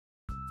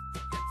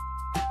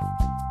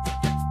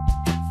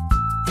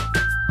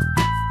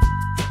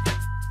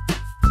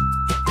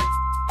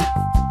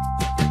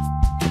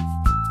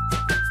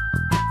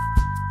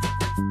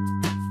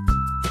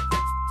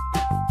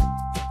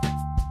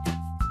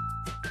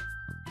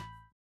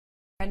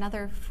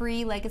Another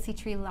free Legacy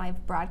Tree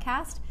Live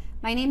broadcast.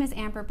 My name is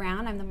Amber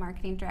Brown. I'm the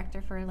Marketing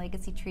Director for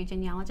Legacy Tree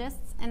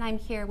Genealogists, and I'm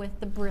here with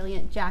the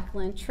brilliant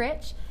Jacqueline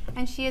Tritsch,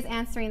 and she is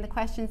answering the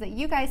questions that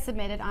you guys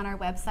submitted on our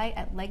website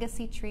at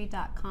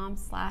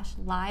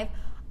legacytree.com/live,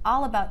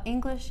 all about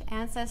English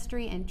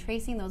ancestry and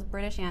tracing those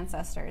British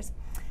ancestors.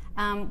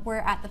 We're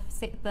at the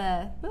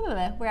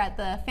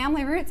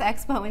Family Roots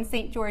Expo in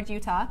St. George,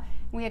 Utah.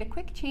 We had a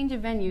quick change of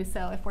venue,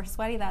 so if we're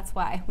sweaty, that's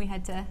why. We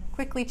had to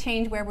quickly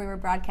change where we were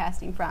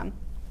broadcasting from.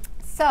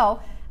 So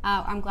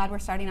I'm glad we're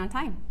starting on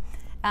time.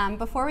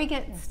 Before we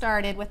get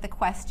started with the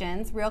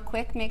questions, real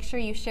quick, make sure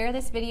you share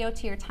this video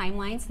to your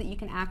timeline so that you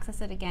can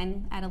access it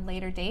again at a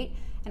later date.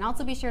 And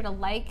also be sure to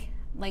like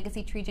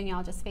Legacy Tree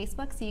Genealogists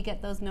Facebook so you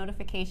get those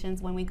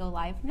notifications when we go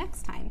live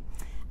next time.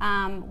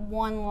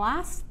 One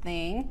last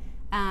thing,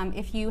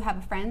 if you have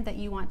a friend that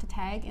you want to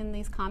tag in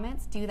these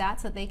comments, do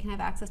that so that they can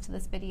have access to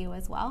this video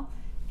as well.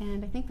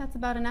 And I think that's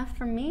about enough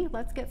from me.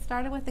 Let's get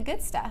started with the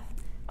good stuff.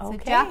 Okay.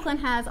 So Jacqueline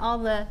has all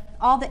the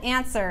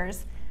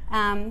answers.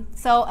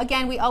 So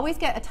again, we always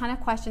get a ton of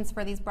questions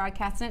for these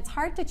broadcasts, and it's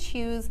hard to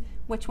choose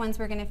which ones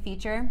we're going to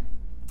feature.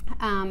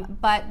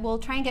 But we'll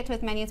try and get to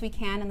as many as we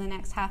can in the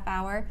next half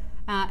hour.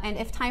 And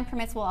if time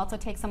permits, we'll also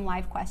take some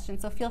live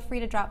questions. So feel free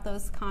to drop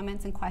those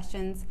comments and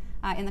questions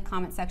in the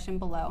comment section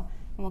below,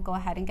 and we'll go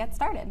ahead and get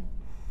started.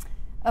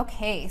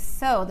 Okay,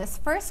 so this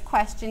first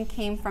question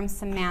came from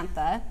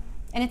Samantha.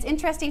 And it's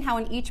interesting how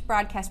in each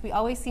broadcast we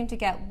always seem to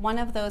get one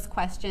of those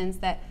questions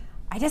that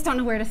I just don't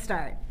know where to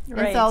start.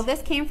 Right. And so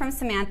this came from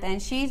Samantha, and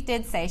she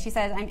did say, she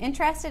says, I'm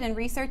interested in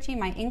researching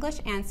my English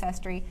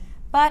ancestry,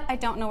 but I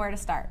don't know where to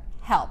start.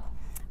 Help.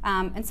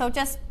 And so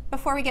just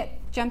before we get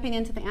jumping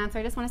into the answer,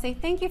 I just want to say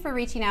thank you for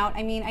reaching out.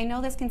 I mean, I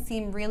know this can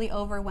seem really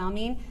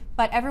overwhelming,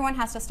 but everyone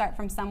has to start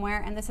from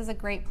somewhere, and this is a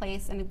great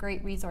place and a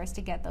great resource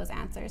to get those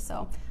answers.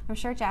 So I'm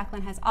sure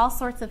Jacqueline has all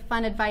sorts of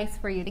fun advice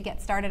for you to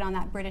get started on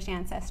that British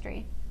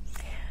ancestry.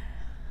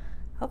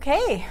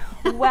 Okay,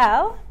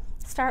 well,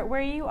 start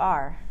where you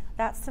are.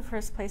 That's the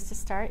first place to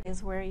start,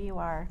 is where you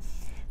are.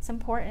 It's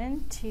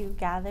important to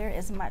gather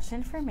as much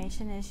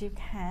information as you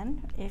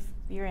can. If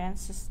your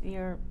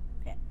ancestors,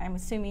 I'm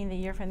assuming that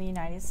you're from the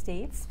United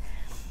States,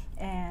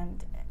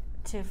 and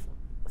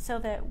so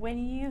that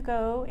when you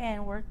go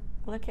and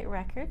look at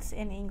records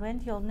in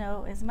England, you'll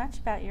know as much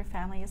about your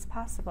family as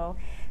possible,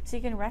 so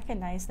you can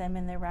recognize them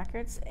in their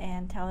records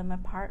and tell them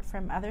apart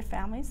from other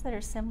families that are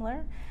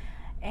similar.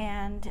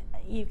 And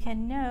you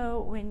can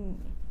know when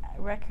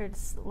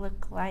records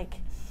look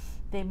like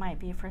they might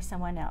be for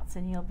someone else,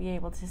 and you'll be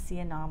able to see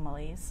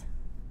anomalies.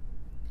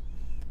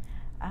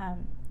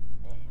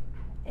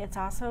 It's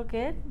also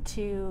good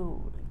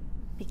to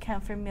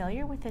become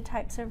familiar with the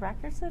types of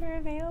records that are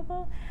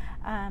available.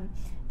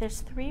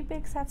 There's three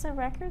big sets of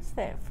records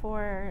that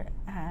for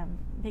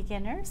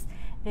beginners.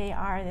 They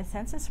are the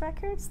census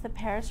records, the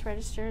parish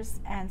registers,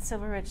 and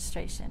civil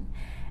registration.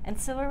 And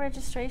civil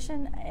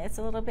registration, it's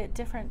a little bit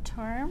different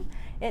term.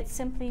 It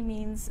simply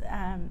means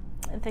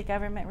the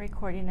government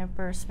recording of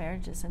births,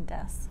 marriages, and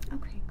deaths.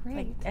 Okay, great.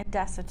 Like a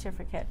death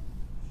certificate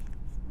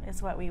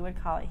is what we would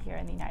call it here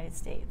in the United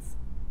States.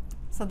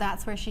 So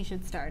that's where she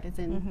should start, is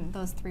in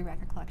those three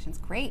record collections.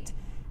 Great.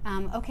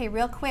 Okay,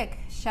 real quick,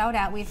 shout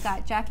out. We've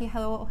got Jackie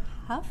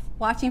Huff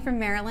watching from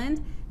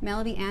Maryland,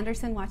 Melody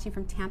Anderson watching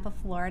from Tampa,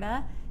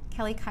 Florida,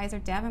 Kelly Kaiser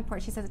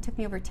Davenport. She says, it took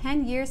me over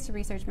 10 years to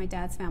research my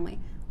dad's family.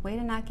 Way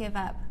to not give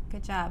up.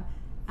 Good job.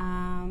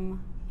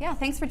 Yeah,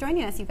 thanks for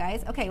joining us, you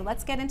guys. Okay,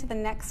 let's get into the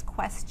next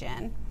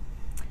question.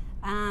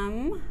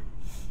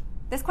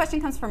 This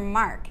question comes from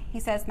Mark. He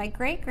says, my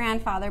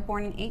great-grandfather,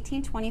 born in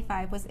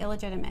 1825, was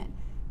illegitimate.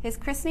 His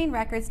christening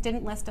records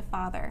didn't list a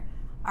father.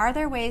 Are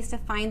there ways to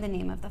find the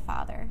name of the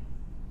father?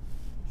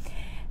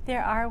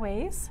 There are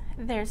ways.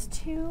 There's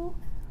two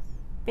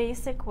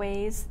basic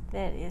ways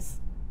that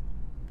is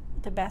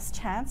the best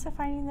chance of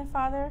finding the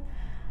father.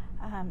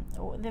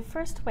 The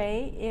first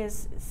way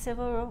is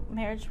civil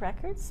marriage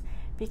records,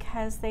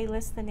 because they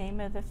list the name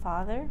of the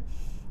father.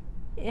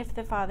 If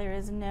the father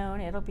is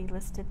known, it'll be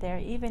listed there,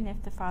 even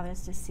if the father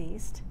is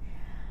deceased.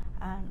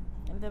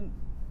 The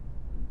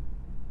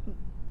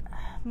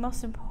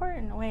most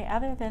important way,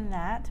 other than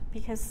that,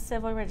 because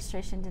civil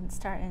registration didn't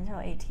start until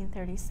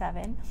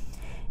 1837,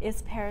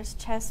 is parish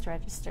chest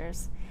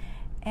registers.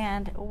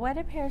 And what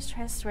a parish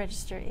chest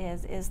register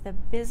is the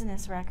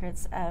business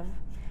records of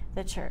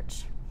the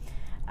church.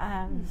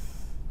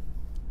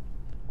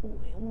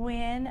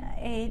 When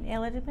an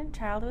illegitimate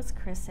child was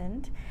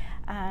christened,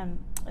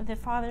 the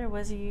father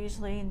was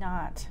usually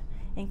not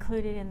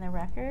included in the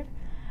record,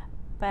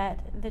 but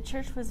the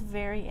church was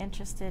very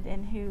interested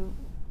in who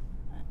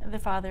the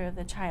father of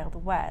the child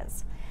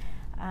was.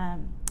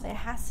 It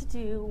has to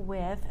do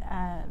with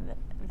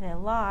the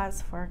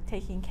laws for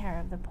taking care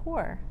of the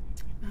poor.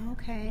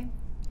 Okay.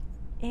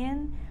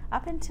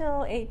 Up until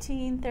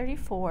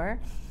 1834,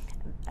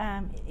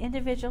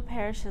 individual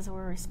parishes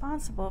were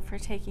responsible for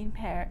taking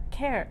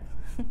care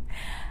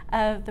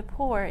of the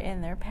poor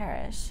in their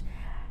parish.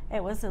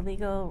 It was a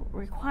legal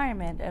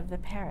requirement of the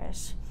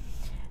parish.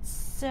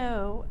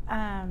 So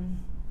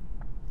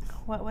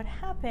what would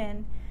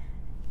happen,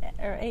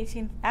 or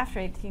after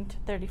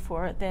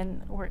 1834,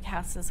 then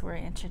workhouses were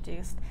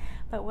introduced.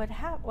 But what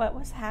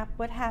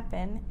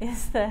happened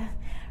is the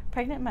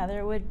pregnant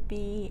mother would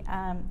be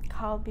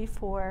called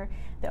before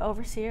the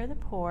overseer of the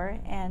poor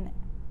and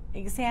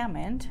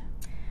examined.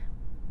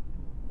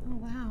 Oh,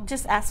 wow.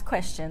 Just ask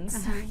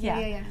questions.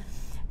 Yeah.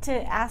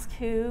 To ask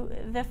who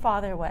the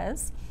father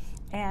was.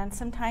 And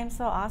sometimes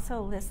they'll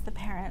also list the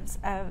parents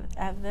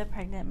of the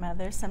pregnant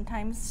mother.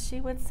 Sometimes she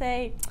would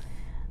say,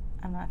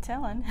 I'm not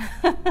telling.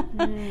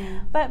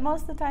 But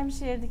most of the time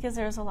she did, because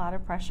there was a lot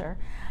of pressure.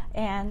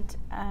 And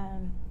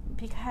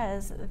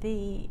because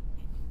the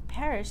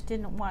parish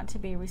didn't want to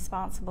be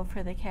responsible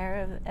for the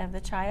care of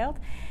the child,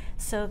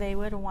 so they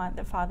would want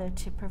the father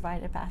to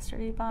provide a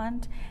bastardy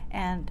bond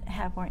and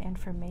have more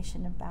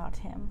information about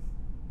him.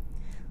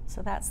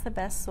 So that's the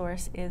best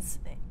source, is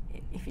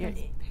if you're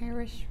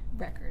parish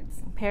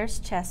records.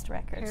 Parish chest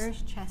records.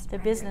 Parish chest the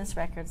records. Business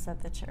records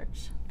of the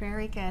church.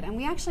 Very good. And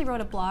we actually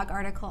wrote a blog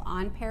article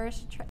on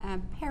parish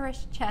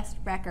chest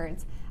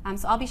records.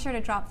 So I'll be sure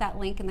to drop that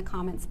link in the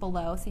comments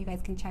below so you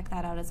guys can check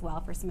that out as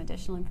well for some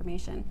additional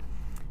information.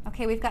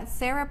 Okay, we've got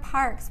Sarah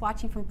Parks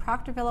watching from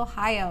Proctorville,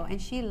 Ohio,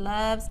 and she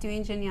loves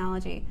doing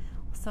genealogy.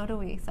 So do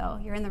we. So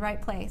you're in the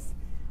right place.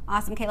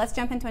 Awesome. Okay, let's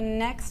jump into a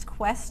next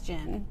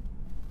question.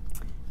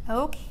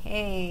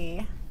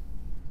 Okay.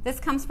 This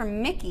comes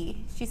from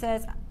Mickey. She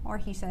says, or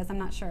he says, I'm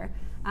not sure.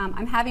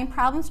 I'm having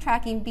problems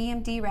tracking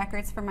BMD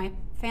records for my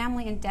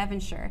family in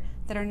Devonshire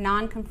that are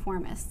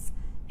nonconformists.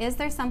 Is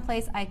there some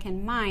place I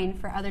can mine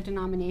for other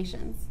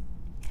denominations?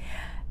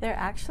 There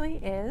actually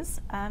is.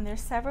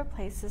 There's several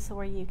places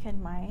where you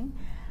can mine.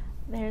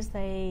 There's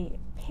a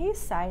PACE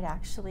site,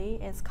 actually.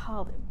 It's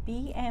called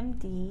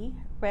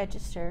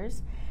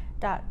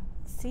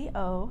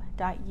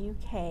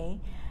bmdregisters.co.uk,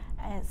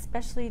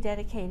 especially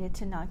dedicated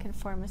to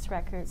nonconformist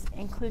records,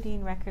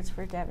 including records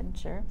for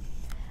Devonshire.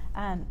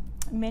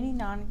 Many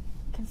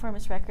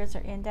nonconformist records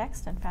are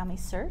indexed on Family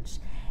Search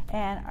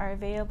and are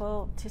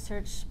available to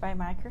search by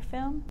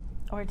microfilm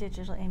or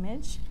digital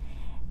image.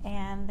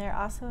 And they're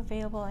also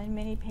available in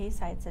many PACE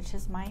sites such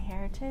as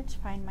MyHeritage,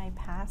 Find My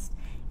Past,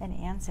 and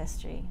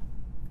Ancestry.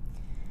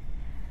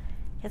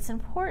 It's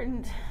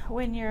important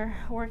when you're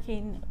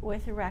working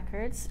with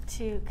records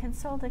to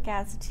consult a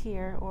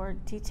gazetteer or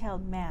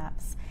detailed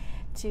maps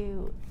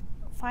to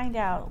find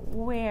out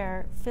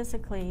where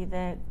physically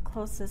the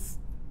closest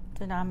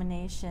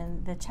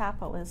denomination, the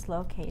chapel, is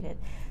located.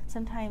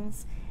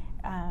 Sometimes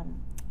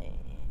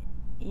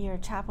your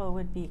chapel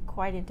would be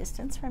quite a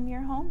distance from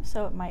your home,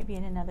 so it might be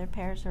in another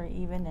parish or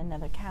even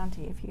another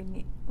county if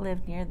you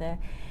live near the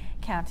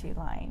county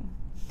line.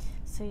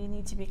 So you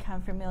need to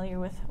become familiar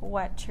with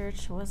what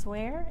church was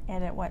where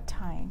and at what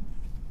time.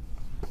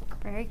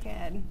 Very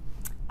good.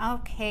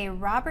 Okay,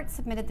 Robert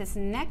submitted this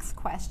next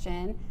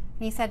question. And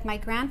he said, my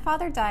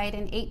grandfather died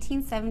in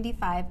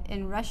 1875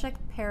 in Rushock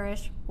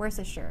Parish,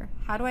 Worcestershire.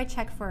 How do I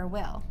check for a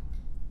will?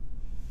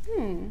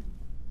 A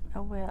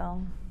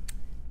will.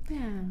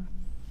 Yeah.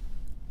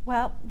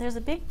 Well, there's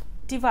a big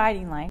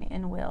dividing line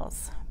in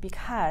wills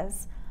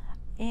because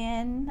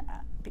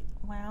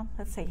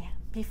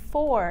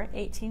before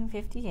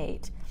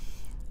 1858,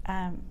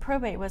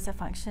 probate was a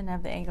function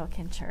of the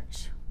Anglican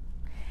Church.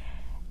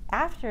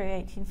 After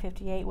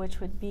 1858, which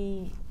would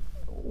be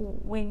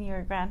when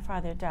your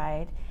grandfather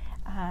died,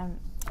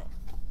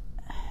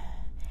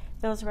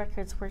 those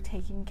records were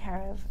taken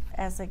care of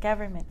as a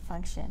government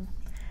function.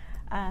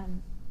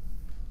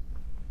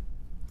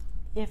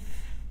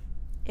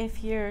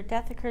 If your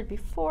death occurred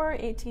before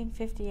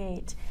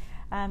 1858,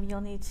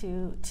 you'll need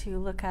to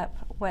look up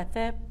what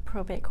the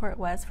probate court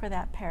was for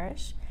that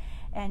parish.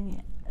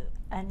 And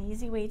an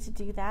easy way to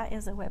do that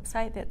is a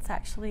website that's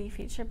actually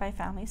featured by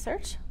Family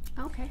Search.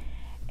 Okay.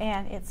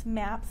 And it's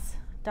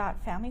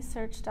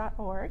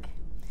maps.familysearch.org.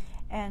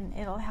 And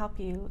it'll help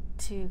you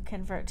to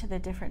convert to the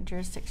different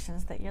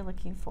jurisdictions that you're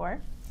looking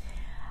for.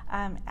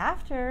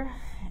 After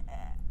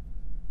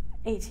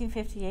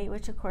 1858,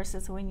 which of course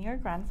is when your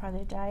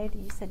grandfather died,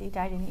 you said he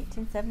died in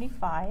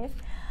 1875,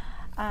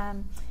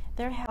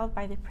 they're held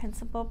by the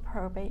Principal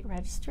Probate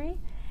Registry.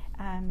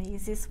 The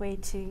easiest way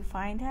to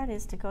find that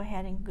is to go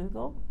ahead and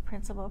Google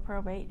Principal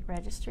Probate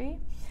Registry.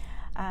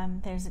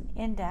 There's an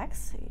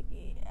index.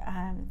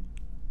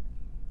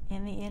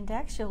 In the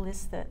index, you'll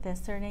list the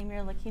surname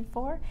you're looking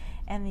for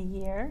and the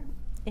year.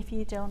 If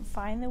you don't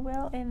find the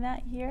will in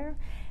that year,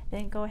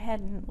 then go ahead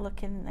and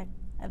look in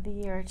the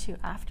year or two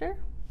after,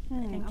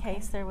 in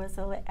case there was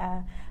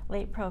a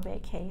late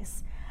probate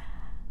case.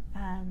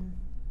 And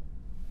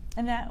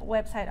that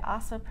website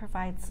also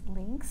provides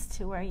links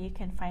to where you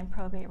can find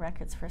probate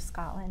records for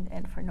Scotland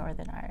and for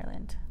Northern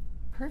Ireland.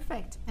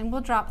 Perfect. And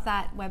we'll drop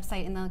that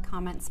website in the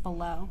comments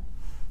below.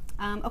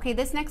 Okay,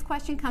 this next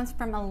question comes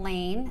from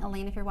Elaine.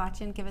 Elaine, if you're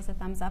watching, give us a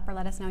thumbs up or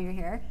let us know you're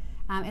here.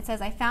 It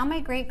says, I found my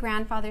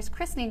great-grandfather's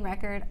christening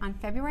record on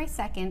February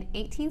 2nd,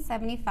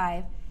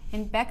 1875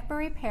 in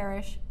Beckbury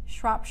Parish,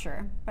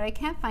 Shropshire, but I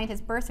can't find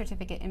his birth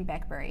certificate in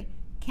Beckbury.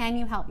 Can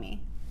you help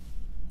me?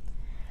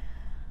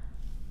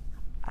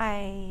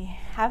 I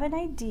have an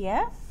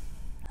idea.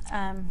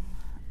 I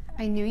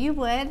knew you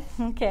would.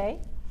 Okay.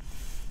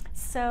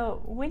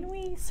 So when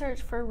we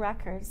search for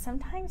records,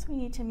 sometimes we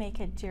need to make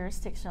a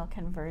jurisdictional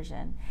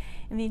conversion.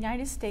 In the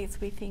United States,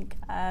 we think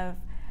of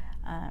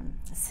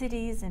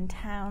cities and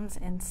towns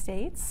and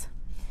states.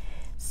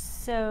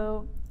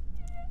 So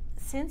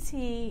since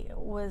he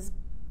was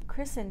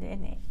christened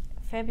in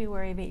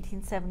February of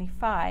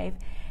 1875,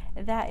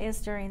 that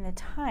is during the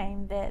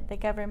time that the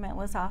government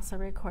was also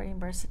recording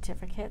birth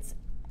certificates,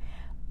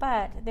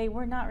 but they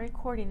were not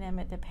recording them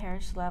at the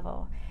parish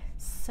level.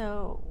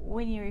 So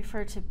when you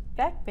refer to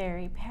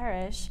Beckbury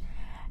Parish,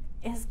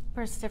 his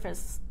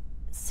birth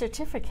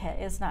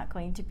certificate is not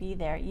going to be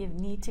there. You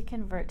need to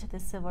convert to the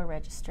Civil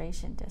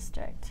Registration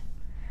District.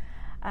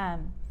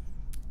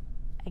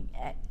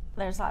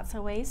 There's lots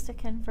of ways to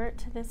convert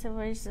to the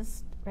Civil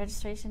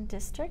Registration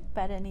District,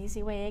 but an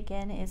easy way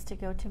again is to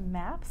go to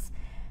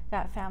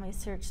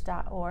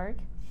maps.familysearch.org,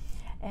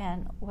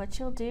 and what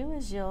you'll do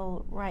is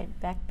you'll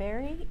write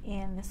Beckbury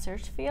in the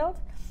search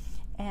field,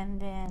 and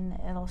then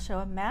it'll show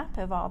a map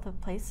of all the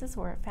places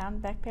where it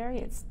found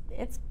Beckbury.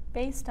 It's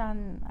based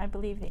on, I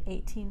believe, the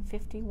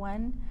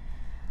 1851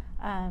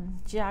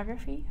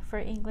 geography for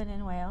England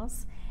and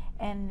Wales,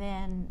 and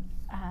then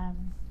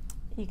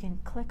you can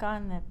click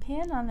on the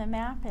pin on the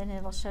map and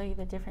it'll show you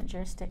the different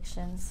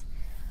jurisdictions.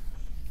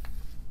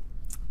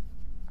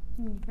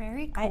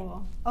 Very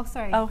cool.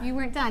 Sorry, you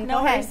weren't done. No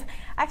Go ahead. worries.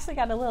 I actually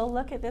got a little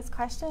look at this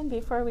question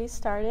before we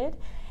started,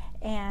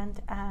 and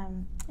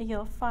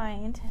you'll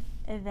find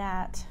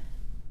that,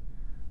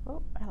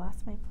 oh, I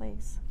lost my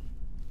place.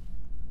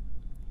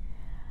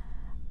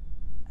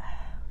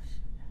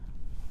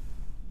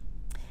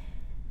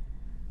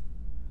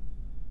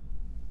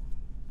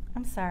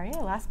 I'm sorry,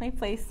 I lost my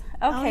place.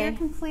 Okay. Oh, you're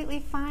completely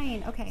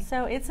fine. Okay.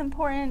 So it's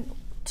important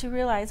to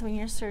realize when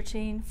you're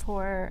searching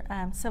for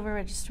civil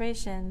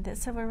registration that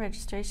civil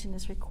registration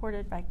is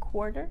recorded by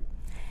quarter,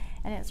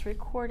 and it's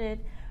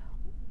recorded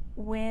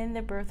when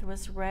the birth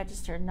was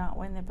registered, not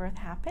when the birth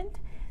happened.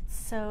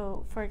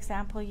 So, for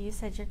example, you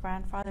said your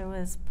grandfather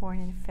was born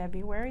in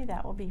February.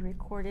 That will be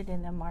recorded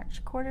in the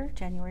March quarter,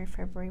 January,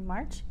 February,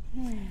 March.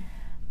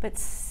 But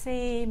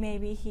say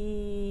maybe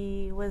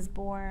he was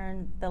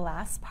born the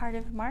last part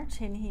of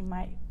March, and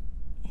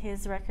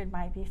his record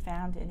might be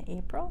found in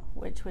April,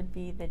 which would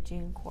be the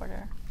June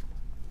quarter.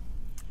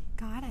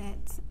 Got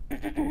it.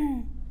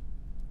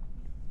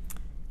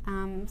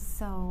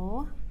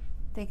 So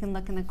they can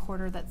look in the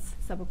quarter that's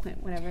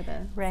subsequent, whenever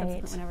the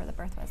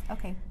birth was.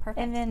 Okay, perfect.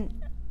 And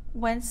then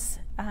once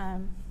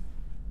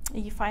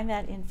you find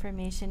that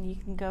information, you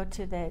can go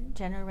to the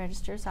General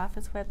Register's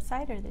Office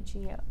website or the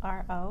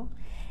GRO,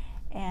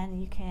 and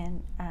you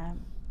can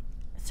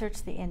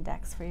search the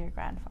index for your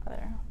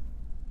grandfather.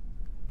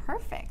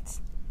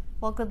 Perfect.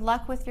 Well, good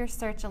luck with your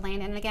search,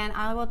 Elaine. And again,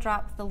 I will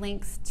drop the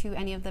links to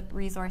any of the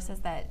resources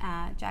that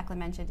Jacqueline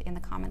mentioned in the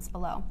comments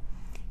below.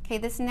 Okay,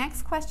 this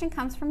next question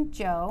comes from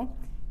Joe.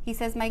 He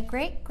says, my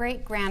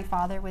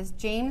great-great-grandfather was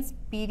James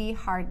Beatty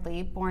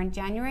Hardley, born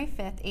January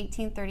 5th,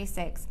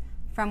 1836,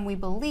 from, we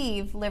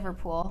believe,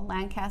 Liverpool,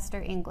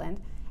 Lancaster,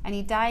 England, and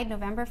he died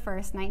November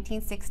 1st,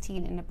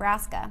 1916 in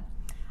Nebraska.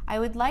 I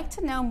would like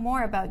to know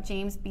more about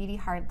James Beatty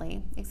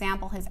Hardley.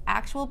 Example, his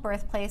actual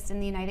birthplace in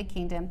the United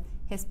Kingdom,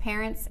 his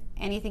parents,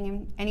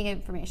 any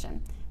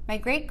information. My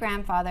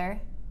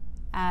great-grandfather,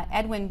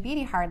 Edwin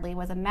Beatty Hardley,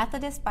 was a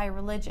Methodist by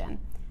religion.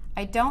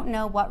 I don't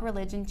know what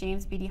religion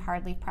James Beatty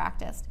Hardley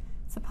practiced.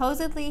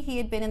 Supposedly, he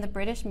had been in the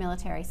British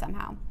military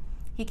somehow.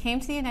 He came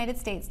to the United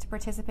States to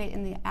participate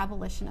in the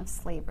abolition of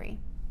slavery.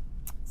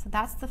 So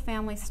that's the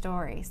family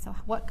story. So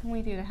what can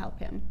we do to help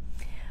him?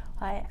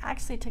 I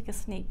actually took a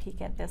sneak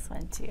peek at this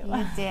one too.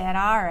 You did,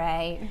 all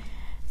right.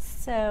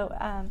 So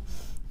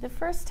the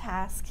first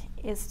task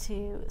is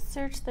to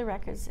search the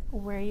records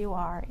where you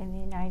are in the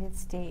United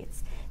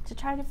States to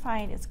try to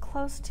find as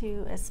close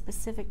to a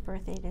specific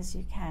birth date as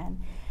you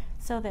can,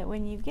 so that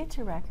when you get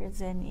to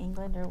records in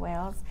England or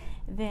Wales,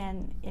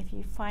 then if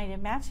you find a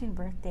matching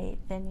birth date,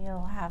 then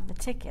you'll have the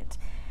ticket.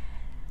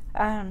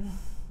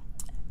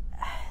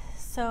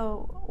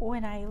 So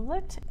when I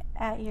looked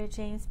at your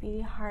James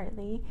Beatty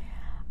Hardley,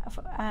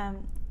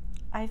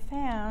 I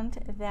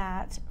found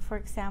that, for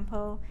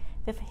example,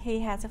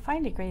 he has a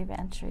Find a Grave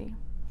entry.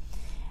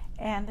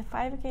 And the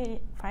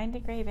Find a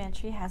Grave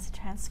entry has a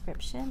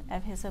transcription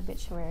of his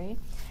obituary.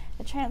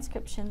 The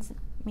transcription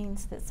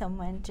means that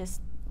someone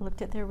just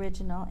looked at the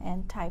original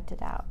and typed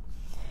it out.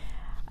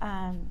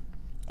 And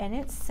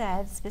it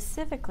said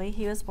specifically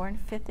he was born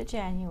 5th of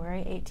January,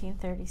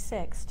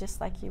 1836,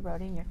 just like you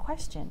wrote in your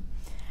question.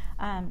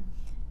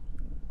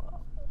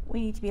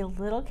 We need to be a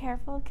little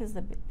careful because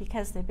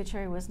the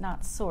obituary was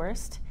not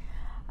sourced.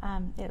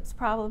 It's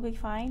probably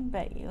fine,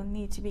 but you'll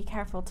need to be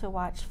careful to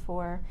watch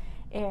for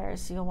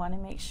errors. You'll want to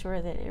make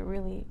sure that it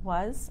really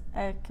was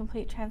a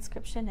complete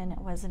transcription and it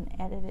wasn't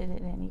edited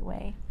in any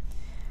way.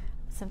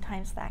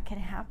 Sometimes that can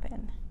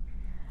happen.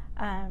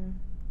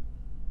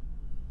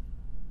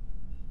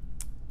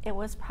 It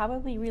was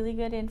probably really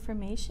good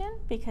information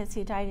because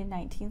he died in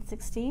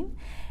 1916,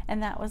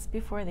 and that was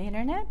before the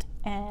internet,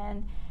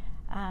 and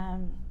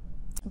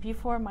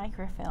before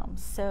microfilm.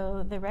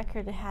 So the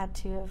record had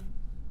to have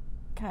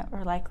come,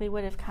 or likely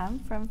would have come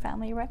from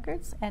family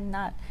records and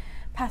not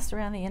passed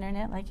around the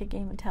internet like a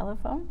game of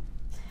telephone.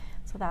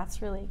 So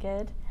that's really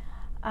good.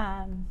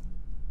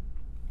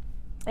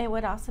 It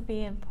would also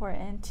be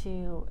important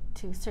to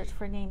search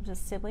for names of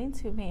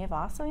siblings who may have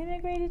also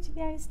immigrated to the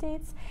United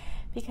States,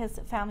 because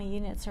family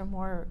units are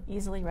more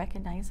easily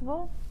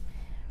recognizable.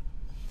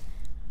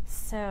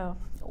 So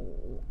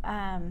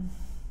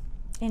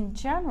in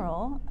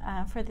general,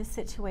 for this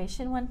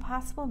situation, one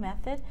possible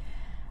method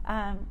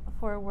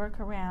for a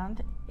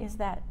workaround is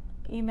that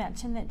you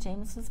mentioned that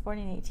James was born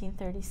in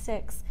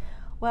 1836.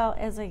 Well,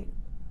 as I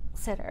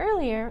said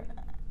earlier,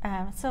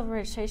 civil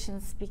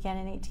registrations began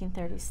in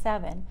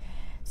 1837.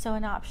 So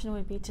an option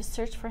would be to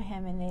search for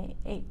him in the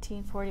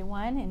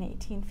 1841 and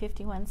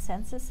 1851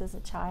 census as a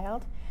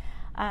child,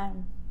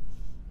 and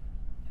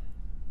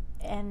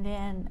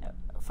then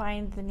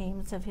find the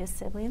names of his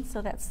siblings.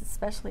 So that's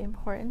especially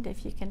important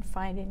if you can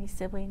find any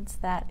siblings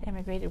that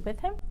immigrated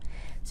with him,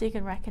 so you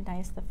can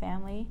recognize the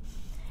family,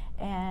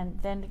 and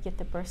then to get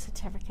the birth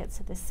certificates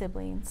of the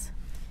siblings.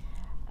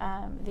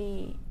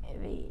 The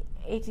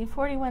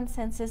 1841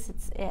 census,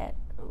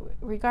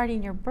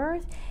 regarding your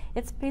birth,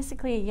 it's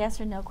basically a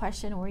yes or no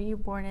question. Were you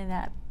born in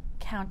that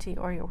county,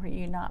 or were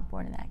you not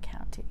born in that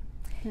county?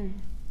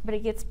 But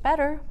it gets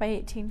better by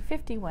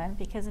 1851,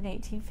 because in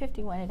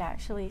 1851 it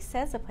actually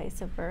says a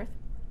place of birth,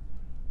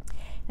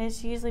 and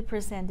it's usually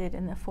presented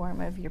in the form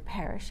of your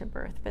parish of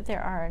birth, but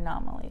there are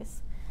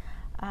anomalies.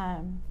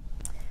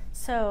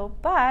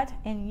 But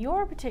in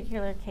your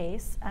particular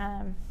case,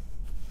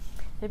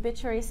 the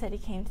obituary said he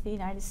came to the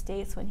United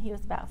States when he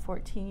was about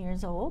 14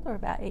 years old, or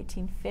about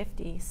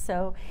 1850.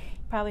 So he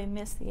probably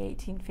missed the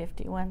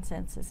 1851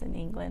 census in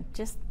England,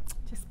 just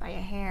by a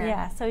hair.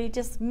 Yeah, so he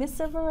just missed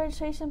civil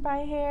registration by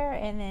a hair,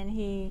 and then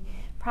he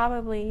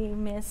probably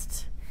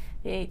missed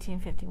the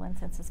 1851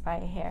 census by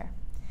a hair.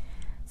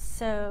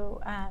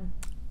 So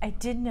I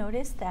did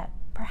notice that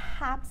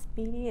perhaps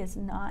Beatty is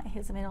not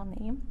his middle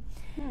name.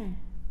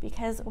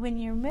 Because when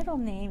your middle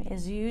name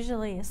is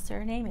usually a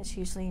surname, it's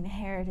usually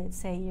inherited,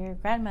 say your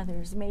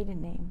grandmother's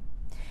maiden name.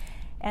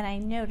 And I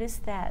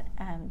noticed that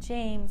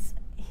James,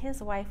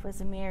 his wife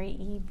was Mary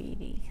E.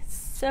 Beatty.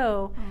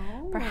 So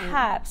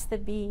perhaps the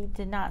B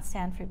did not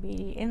stand for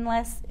Beatty,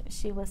 unless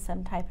she was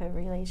some type of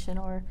relation,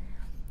 or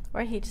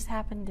he just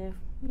happened to,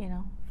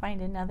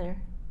 find another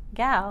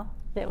gal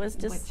that was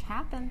just...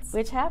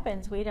 Which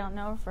happens. We don't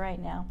know for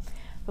right now.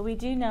 But we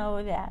do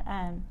know that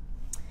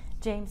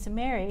James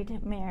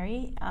married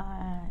Mary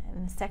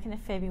on the 2nd of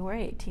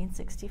February,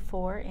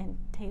 1864 in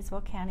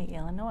Tazewell County,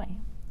 Illinois.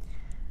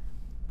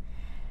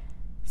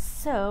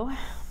 So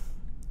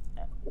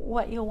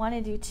what you'll want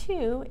to do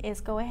too is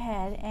go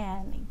ahead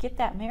and get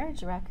that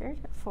marriage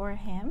record for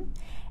him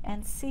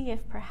and see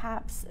if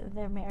perhaps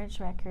their marriage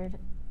record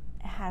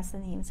has the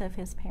names of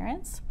his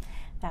parents.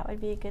 That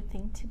would be a good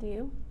thing to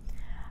do.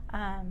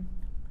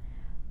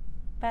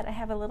 But I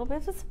have a little bit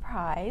of a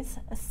surprise.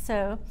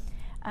 So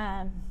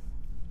I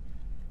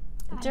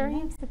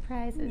love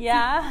surprises.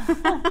 Yeah,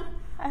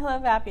 I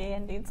love happy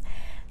endings.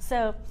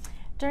 So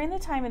during the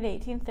time of the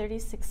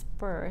 1836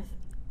 birth,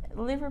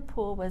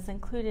 Liverpool was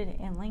included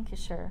in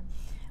Lancashire.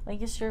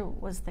 Lancashire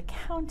was the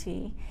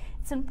county.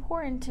 It's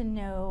important to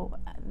know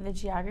the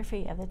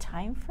geography of the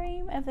time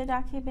frame of the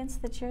documents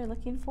that you're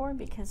looking for,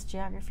 because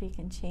geography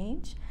can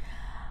change.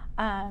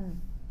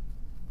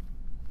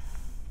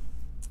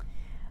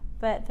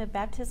 But the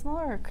baptismal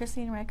or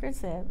christening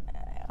records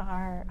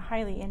are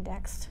highly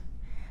indexed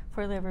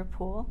for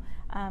Liverpool,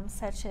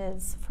 such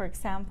as, for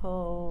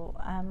example,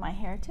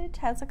 MyHeritage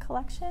has a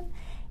collection.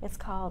 It's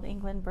called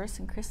England Births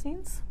and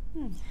Christenings.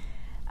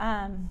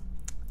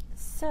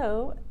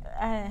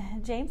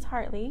 James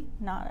Hartley,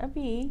 not a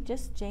B,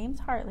 just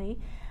James Hartley,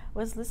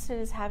 was listed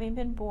as having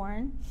been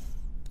born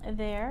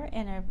there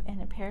in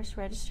a parish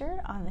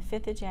register on the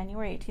 5th of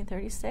January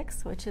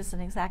 1836, which is an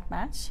exact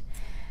match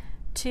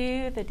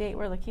to the date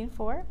we're looking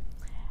for.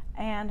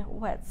 And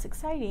what's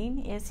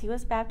exciting is he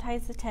was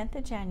baptized the 10th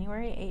of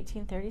January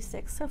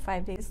 1836, so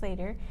 5 days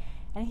later,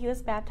 and he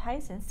was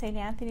baptized in St.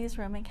 Anthony's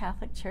Roman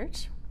Catholic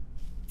Church.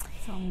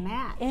 So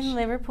match. In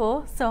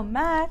Liverpool, so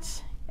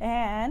match,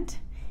 and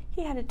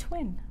he had a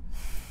twin.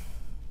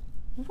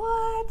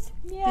 What?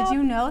 Yeah. Did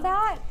you know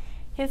that?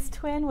 His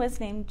twin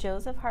was named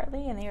Joseph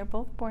Hartley, and they were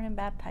both born and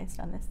baptized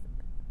on this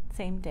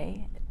same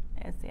day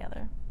as the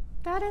other.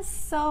 That is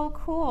so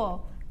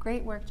cool.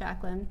 Great work,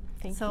 Jacqueline.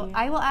 Thank you. So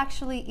I will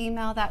actually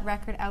email that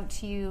record out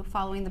to you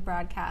following the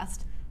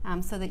broadcast,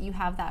 so that you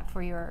have that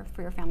for your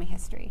family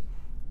history.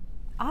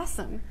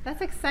 Awesome.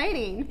 That's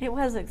exciting. It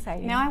was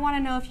exciting. Now I want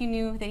to know if you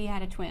knew that he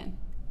had a twin.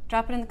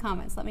 Drop it in the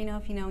comments. Let me know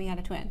if you know he had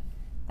a twin.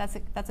 That's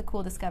a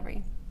cool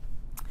discovery.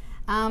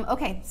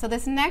 Okay, so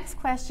this next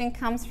question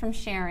comes from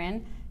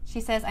Sharon. She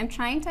says, I'm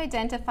trying to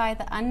identify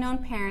the unknown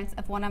parents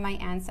of one of my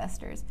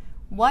ancestors.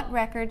 What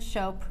records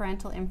show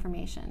parental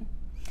information?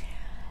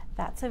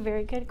 That's a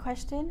very good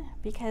question,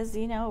 because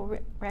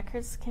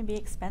records can be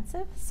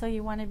expensive, so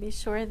you want to be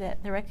sure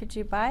that the records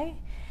you buy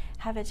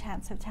have a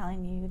chance of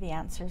telling you the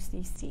answers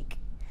you seek.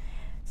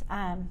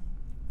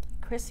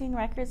 Christening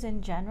records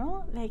in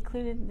general, they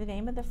included the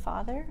name of the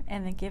father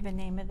and the given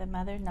name of the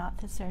mother, not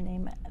the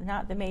surname,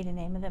 not the maiden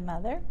name of the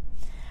mother.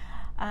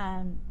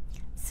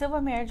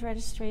 Civil marriage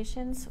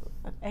registrations,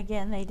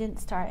 again, they didn't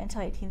start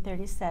until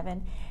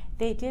 1837.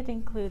 They did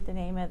include the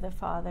name of the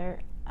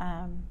father.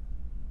 I'm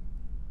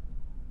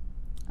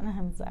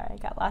sorry, I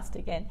got lost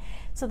again.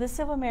 So the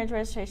civil marriage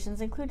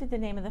registrations included the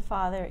name of the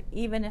father,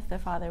 even if the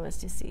father was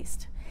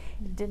deceased.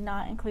 It did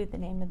not include the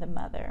name of the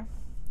mother.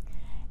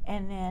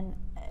 And then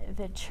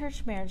the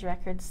church marriage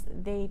records,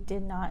 they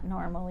did not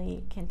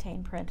normally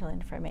contain parental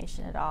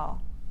information at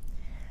all.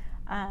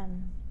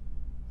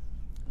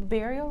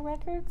 Burial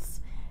records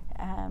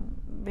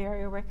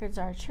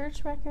are a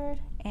church record,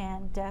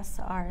 and deaths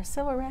are a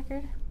civil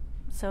record,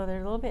 so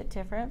they're a little bit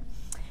different.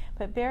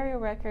 But burial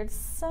records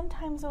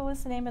sometimes will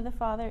list the name of the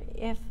father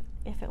if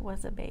it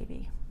was a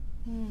baby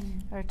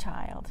or a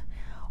child,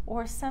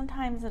 or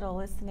sometimes it'll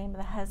list the name of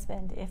the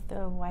husband if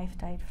the wife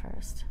died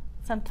first.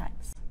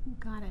 Sometimes.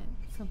 Got it.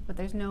 So, but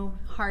there's no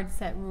hard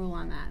set rule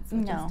on that. So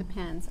it just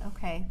depends.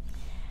 Okay.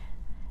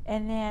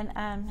 And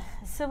then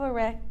civil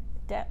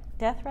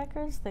death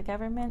records, the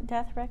government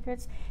death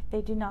records,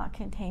 they do not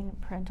contain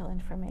parental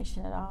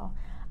information at all.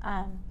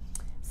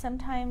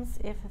 Sometimes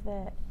if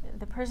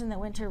the person that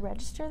went to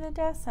register the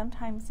death,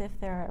 sometimes if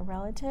they're a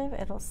relative,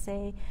 it'll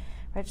say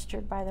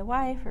registered by the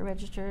wife or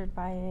registered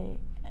by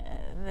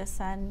the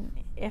son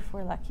if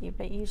we're lucky,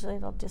 but usually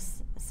it'll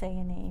just say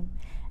a name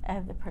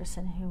of the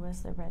person who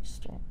was the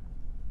registrant.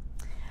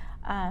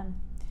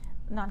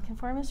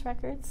 Nonconformist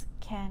records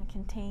can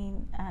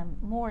contain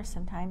more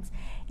sometimes.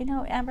 You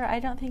know, Amber, I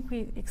don't think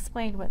we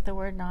explained what the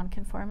word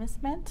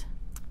nonconformist meant.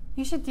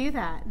 You should do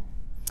that.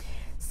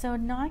 So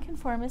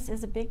nonconformist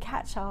is a big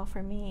catch-all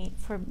for me,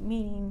 for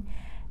meaning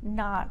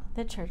not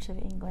the Church of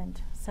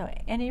England. So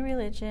any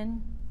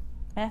religion,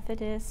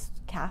 Methodist,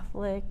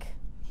 Catholic,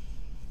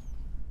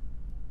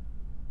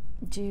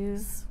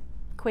 Jews,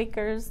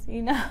 Quakers,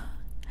 you know.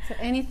 So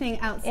anything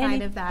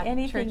outside of that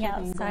anything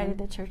outside of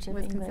the Church of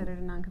was England considered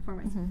a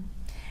nonconformist. Mm-hmm.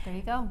 There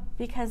you go.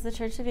 Because the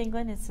Church of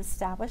England is the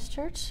established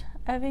Church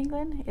of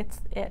England.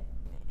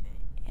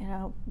 You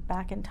know,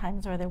 back in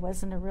times where there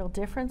wasn't a real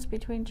difference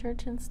between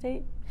church and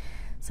state.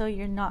 So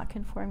you're not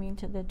conforming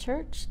to the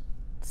church,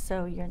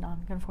 so you're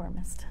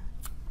nonconformist.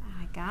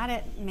 I got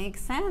it.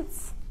 Makes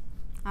sense.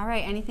 All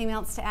right. Anything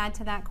else to add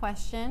to that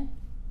question?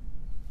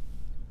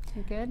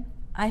 You good?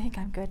 I think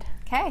I'm good.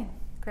 Okay.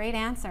 Great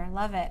answer.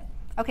 Love it.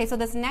 Okay, so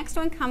this next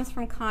one comes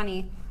from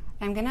Connie.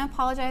 I'm going to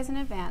apologize in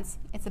advance.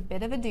 It's a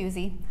bit of a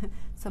doozy,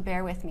 so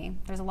bear with me.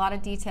 There's a lot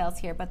of details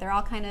here, but they're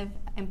all kind of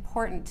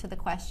important to the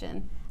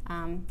question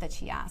that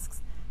she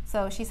asks.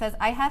 So she says,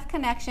 I have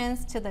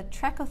connections to the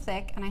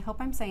Trecothick, and I hope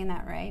I'm saying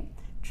that right,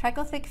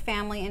 Trecothick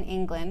family in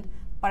England,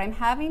 but I'm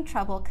having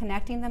trouble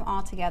connecting them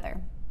all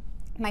together.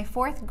 My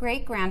fourth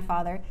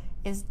great-grandfather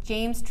is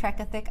James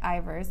Trecothick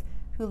Ivers,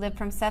 who lived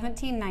from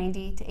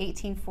 1790 to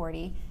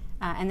 1840,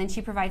 and then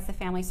she provides the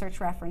family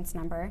search reference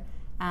number,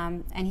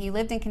 and he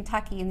lived in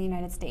Kentucky in the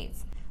United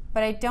States.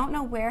 But I don't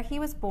know where he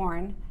was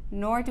born,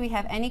 nor do we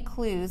have any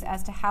clues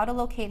as to how to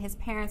locate his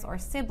parents or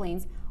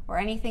siblings or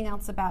anything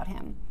else about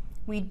him.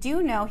 We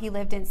do know he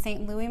lived in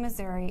St. Louis,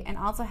 Missouri, and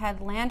also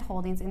had land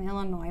holdings in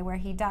Illinois where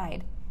he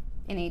died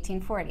in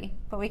 1840,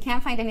 but we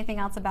can't find anything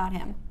else about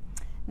him.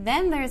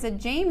 Then there's a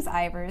James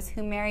Ivers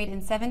who married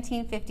in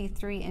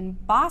 1753 in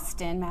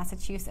Boston,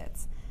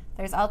 Massachusetts.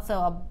 There's also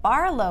a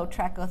Barlow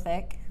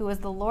Trecothick, who was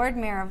the Lord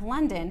Mayor of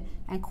London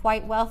and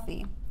quite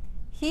wealthy.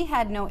 He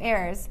had no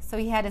heirs, so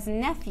he had his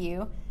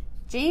nephew,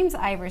 James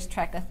Ivers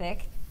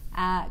Trecothick,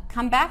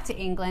 come back to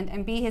England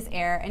and be his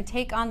heir and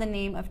take on the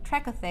name of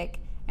Trecothick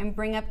and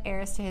bring up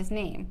heirs to his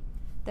name.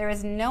 There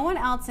is no one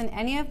else in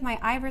any of my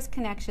Ivers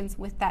connections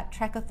with that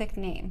Trecothick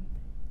name.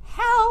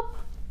 Help!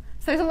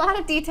 So there's a lot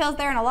of details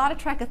there and a lot of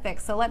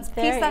Trecothicks, so let's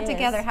piece that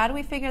together. How do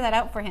we figure that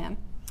out for him?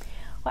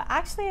 Well,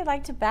 actually, I'd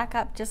like to back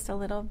up just a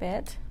little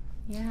bit.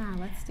 Yeah,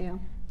 let's do.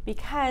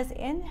 Because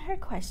in her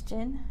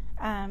question,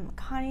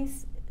 Connie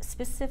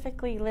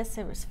specifically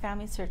listed his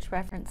family search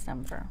reference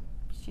number.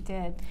 She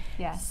did,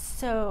 yes.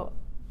 So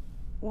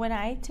when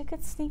I took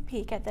a sneak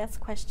peek at this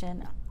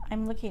question,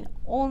 I'm looking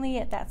only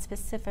at that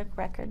specific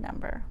record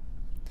number.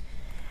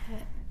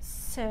 Okay.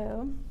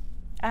 So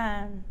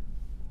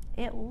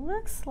it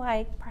looks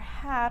like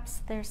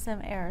perhaps there's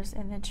some errors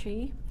in the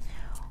tree,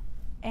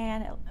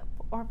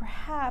 or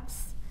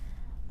perhaps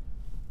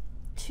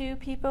two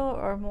people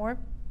or more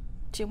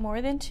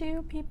than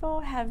two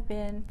people have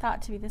been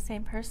thought to be the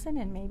same person,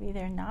 and maybe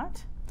they're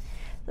not.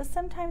 So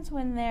sometimes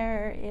when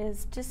there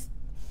is just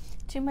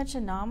too much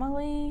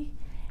anomaly,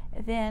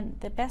 then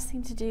the best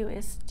thing to do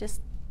is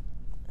just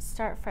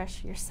start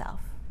fresh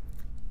yourself.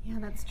 Yeah,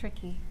 that's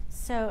tricky.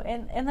 So,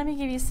 and let me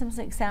give you some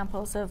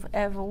examples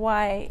of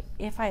why,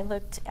 if I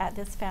looked at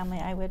this family,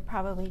 I would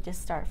probably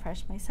just start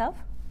fresh myself.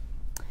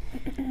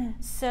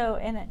 So,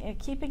 and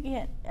keeping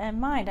it in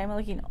mind, I'm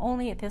looking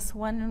only at this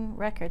one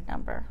record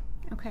number.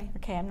 Okay.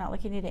 Okay, I'm not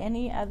looking at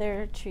any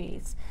other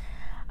trees.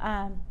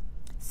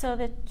 So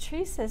the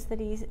tree says that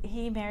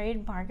he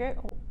married Margaret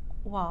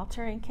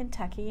Walter in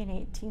Kentucky in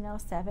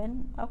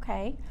 1807.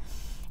 Okay.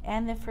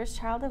 And the first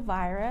child,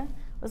 Elvira,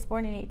 was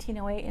born in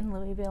 1808 in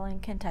Louisville in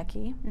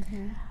Kentucky.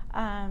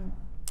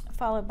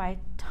 Followed by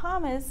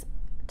Thomas.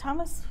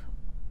 Thomas,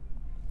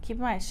 keep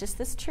in mind, it's just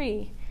this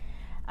tree,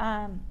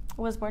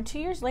 was born 2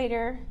 years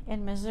later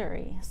in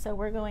Missouri. So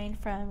we're going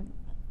from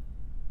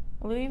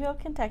Louisville,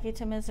 Kentucky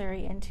to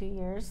Missouri in 2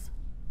 years.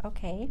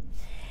 Okay.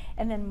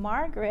 And then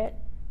Margaret,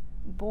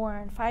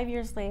 born 5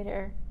 years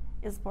later,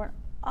 is born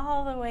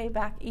all the way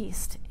back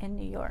east in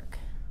New York.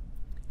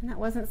 And that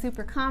wasn't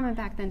super common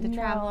back then to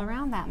travel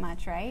around that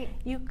much, right?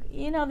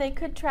 You know, they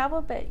could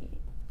travel, but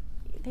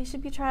they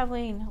should be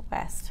traveling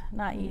west,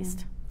 not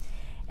east.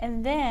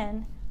 And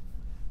then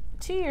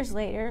 2 years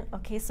later,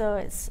 okay, so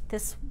it's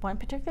this one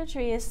particular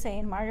tree is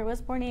saying Margaret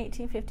was born in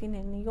 1815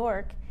 in New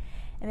York.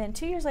 And then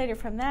 2 years later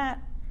from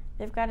that,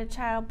 they've got a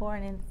child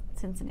born in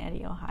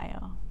Cincinnati,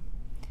 Ohio.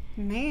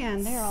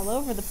 Man, they're all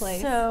over the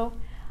place. So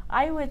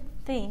I would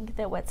think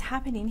that what's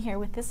happening here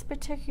with this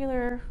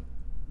particular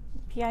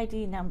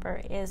PID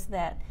number is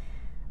that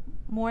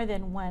more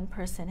than one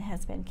person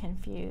has been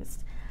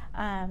confused.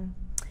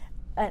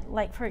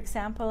 Like, for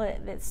example,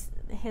 it's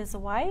his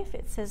wife.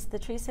 It says, the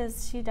tree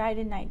says she died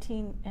in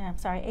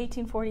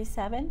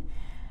 1847,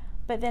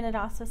 but then it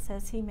also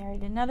says he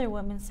married another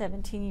woman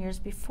 17 years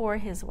before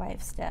his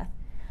wife's death.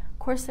 Of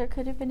course, there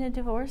could have been a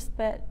divorce,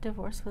 but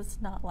divorce was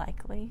not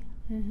likely.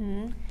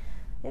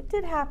 It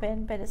did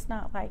happen, but it's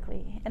not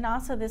likely. And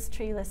also, this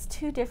tree lists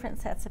 2 different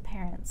sets of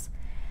parents.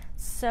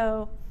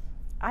 So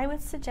I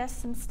would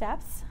suggest some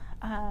steps.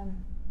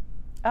 And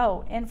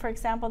for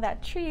example,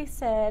 that tree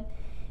said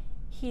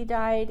he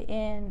died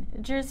in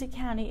Jersey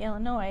County,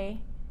 Illinois,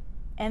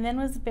 and then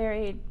was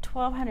buried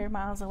 1,200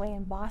 miles away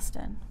in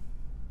Boston.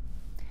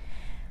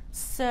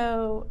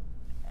 So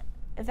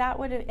that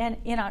would have, and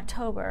in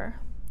October.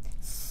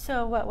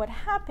 So what would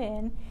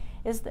happen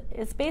is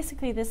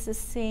basically this is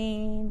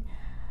saying,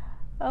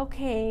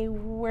 okay,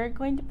 we're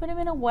going to put him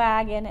in a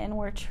wagon and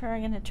we're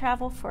going to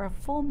travel for a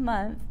full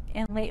month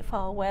in late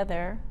fall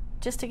weather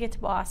just to get to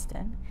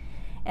Boston,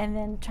 and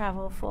then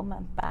travel a full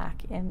month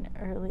back in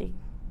early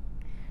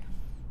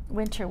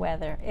winter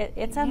weather.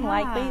 It's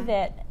unlikely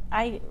that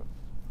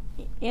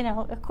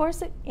of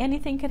course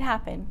anything could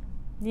happen,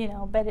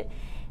 but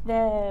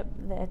the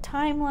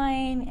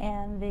timeline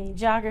and the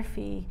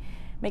geography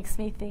makes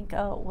me think,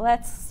 oh,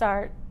 let's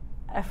start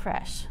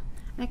afresh.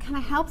 And it kind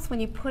of helps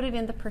when you put it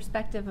in the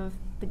perspective of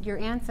your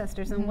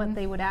ancestors and what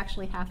they would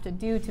actually have to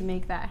do to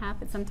make that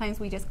happen. Sometimes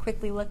we just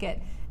quickly look at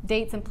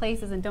dates and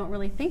places and don't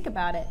really think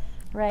about it.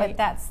 Right.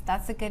 But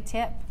that's a good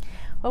tip.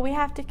 Well, we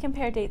have to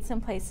compare dates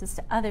and places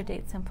to other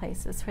dates and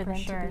places for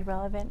them to be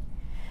relevant.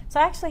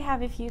 So I actually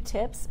have a few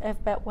tips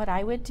about what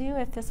I would do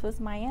if this was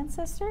my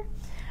ancestor.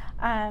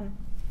 The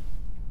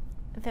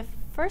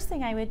first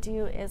thing I would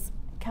do is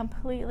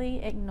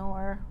completely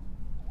ignore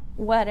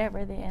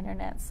whatever the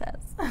internet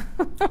says.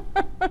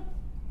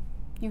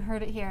 You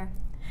heard it here.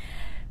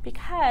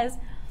 Because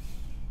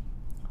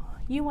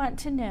you want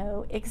to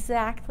know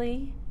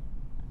exactly,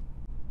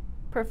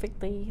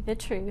 perfectly the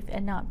truth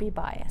and not be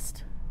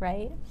biased,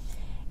 right?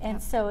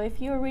 And so if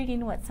you're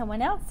reading what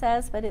someone else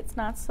says but it's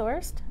not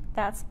sourced,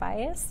 that's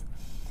bias.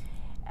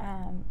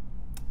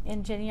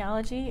 In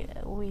genealogy,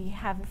 we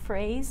have a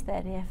phrase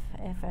that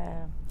if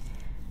a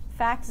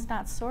fact is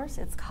not sourced,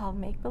 it's called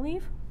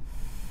make-believe.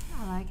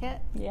 I like it.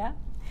 Yeah.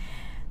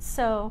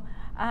 So,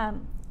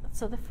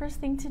 so the first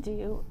thing to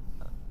do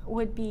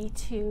would be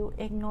to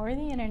ignore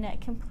the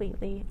internet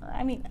completely.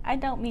 I mean, I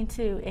don't mean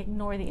to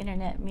ignore the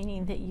internet,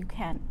 meaning that you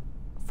can't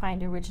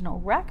find original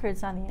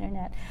records on the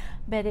internet,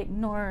 but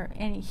ignore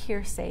any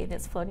hearsay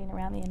that's floating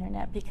around the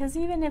internet, because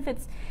even if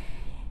it's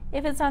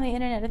on the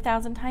internet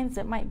 1,000 times,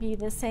 it might be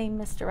the same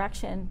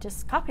misdirection,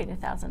 just copied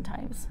 1,000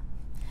 times,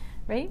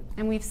 right?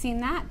 And we've seen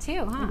that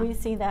too, huh? We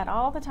see that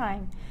all the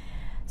time.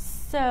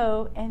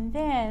 So, and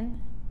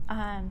then,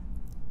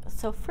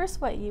 so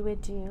first what you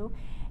would do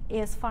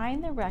is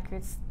find the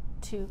records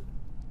to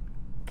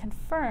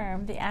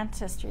confirm the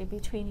ancestry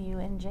between you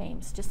and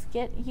James. Just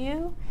get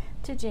you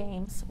to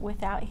James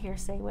without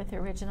hearsay, with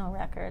original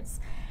records.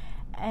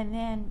 And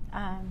then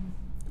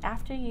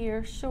after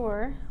you're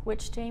sure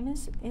which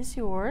James is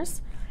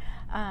yours,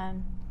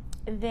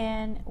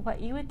 then what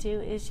you would do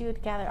is you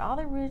would gather all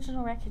the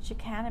original records you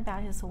can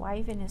about his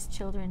wife and his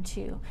children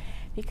too.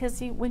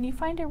 Because when you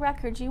find a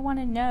record, you want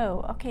to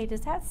know, okay,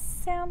 does that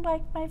sound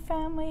like my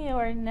family,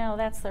 or no,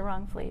 that's the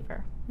wrong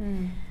flavor.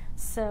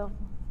 So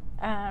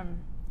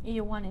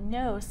you want to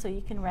know so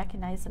you can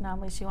recognize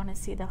anomalies. You want to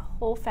see the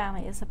whole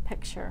family as a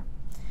picture.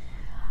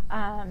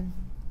 And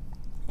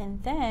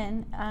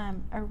then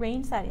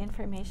arrange that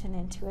information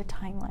into a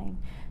timeline.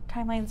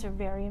 Timelines are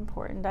very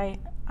important.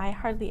 I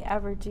hardly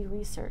ever do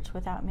research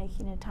without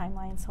making a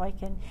timeline, so I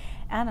can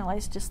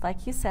analyze, just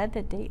like you said,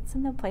 the dates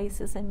and the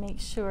places and make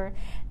sure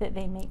that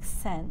they make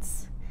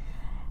sense.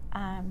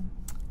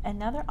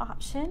 Another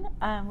option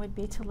would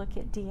be to look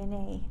at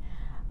DNA.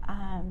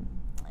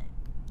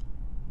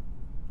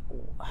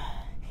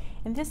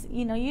 And this,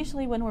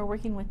 usually when we're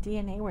working with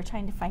DNA, we're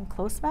trying to find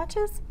close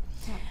matches.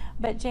 Yeah.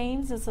 But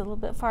James is a little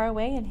bit far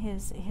away, and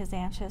his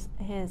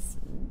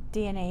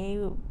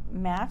DNA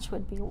match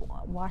would be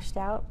washed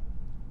out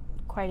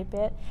quite a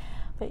bit.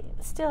 But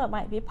still, it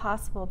might be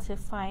possible to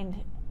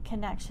find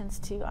connections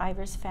to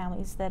Ivers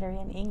families that are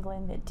in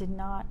England that did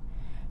not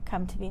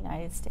come to the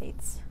United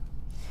States.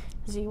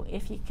 So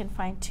if you can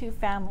find two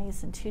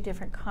families in two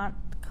different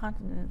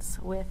continents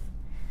with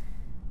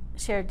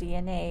shared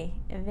DNA,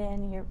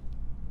 then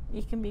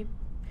you can be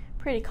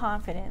pretty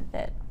confident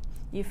that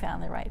you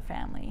found the right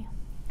family.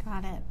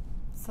 Got it.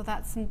 So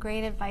that's some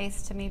great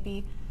advice to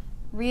maybe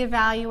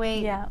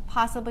reevaluate,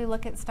 possibly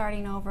look at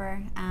starting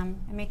over, and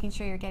making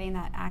sure you're getting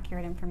that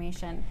accurate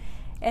information.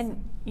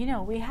 And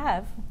we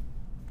have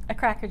a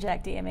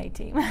Crackerjack DNA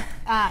team.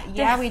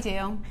 We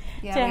do.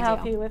 To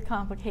help you with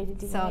complicated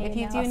DNA So if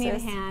you analysis. do need a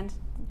hand,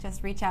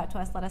 just reach out to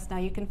us, let us know.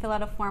 You can fill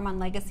out a form on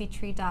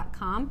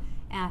legacytree.com,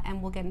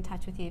 and we'll get in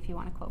touch with you if you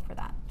want a quote for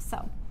that.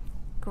 So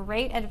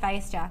great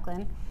advice,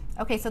 Jacqueline.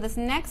 Okay, so this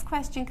next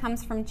question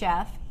comes from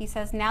Jeff. He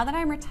says, now that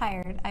I'm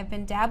retired, I've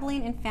been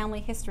dabbling in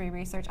family history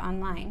research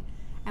online.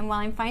 And while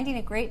I'm finding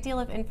a great deal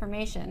of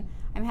information,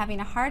 I'm having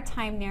a hard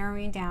time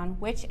narrowing down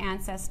which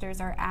ancestors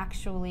are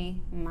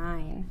actually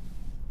mine.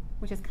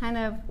 Which is kind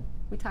of,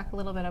 we talked a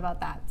little bit about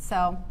that.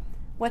 So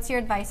what's your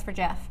advice for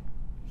Jeff?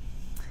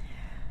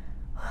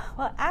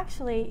 Well,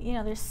 actually,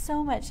 there's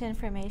so much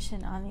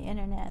information on the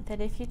internet that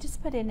if you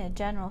just put in a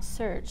general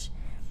search,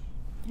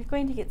 you're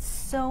going to get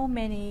so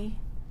many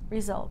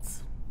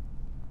results.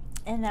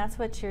 And that's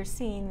what you're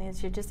seeing,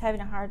 is you're just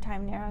having a hard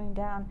time narrowing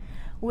down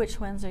which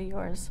ones are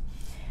yours.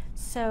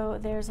 So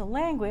there's a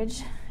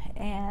language,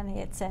 and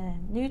it's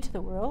new to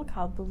the world,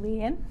 called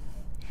Boolean.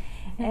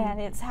 And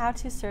it's how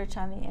to search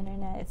on the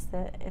internet.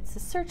 It's a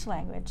search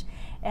language,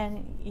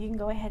 and you can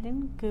go ahead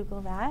and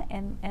Google that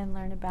and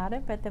learn about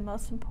it. But the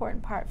most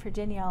important part for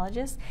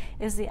genealogists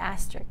is the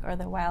asterisk, or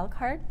the wild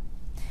card,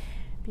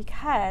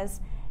 because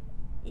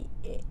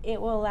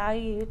it will allow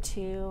you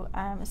to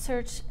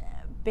search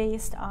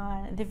based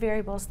on the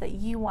variables that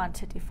you want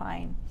to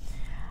define.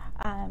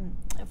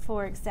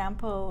 For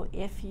example,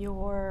 if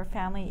your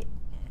family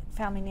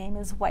name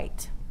is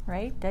White,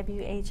 right?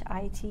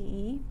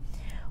 W-H-I-T-E.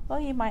 Well,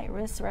 you might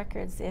risk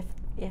records if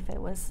it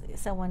was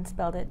someone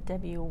spelled it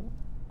W-H-Y-T-E.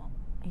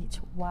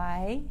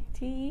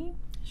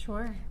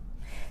 Sure.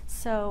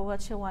 So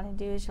what you'll want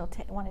to do is you'll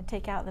want to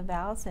take out the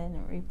vowels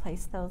and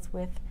replace those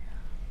with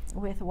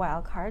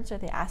wildcards, or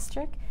the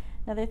asterisk.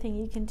 Another thing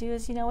you can do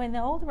is, in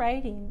the old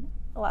writing,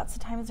 lots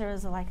of times there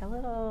was like a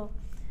little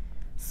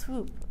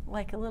swoop,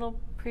 like a little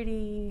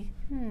pretty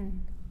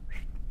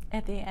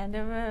at the end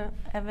of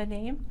a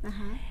name,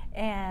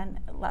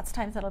 and lots of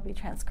times that'll be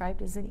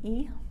transcribed as an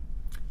E.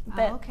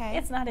 But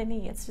it's not an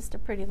E, it's just a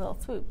pretty little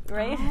swoop,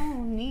 right?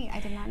 Oh, neat. I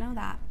did not know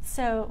that.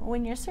 So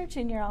when you're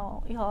searching,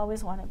 you'll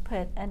always want to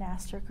put an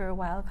asterisk or a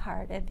wild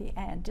card at the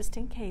end, just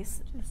in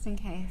case.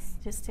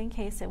 Just in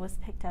case it was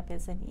picked up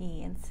as an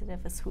E instead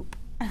of a swoop.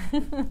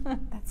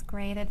 That's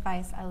great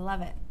advice. I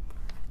love it.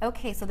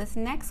 Okay, so this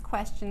next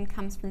question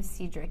comes from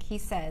Cedric. He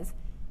says,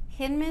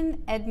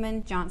 Hinman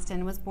Edmund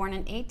Johnston was born in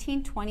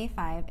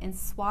 1825 in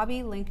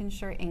Swaby,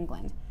 Lincolnshire,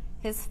 England.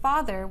 His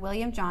father,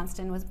 William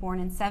Johnston, was born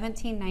in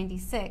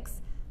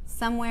 1796,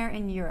 somewhere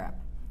in Europe.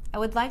 I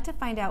would like to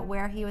find out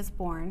where he was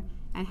born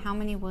and how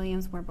many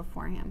Williams were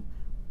before him.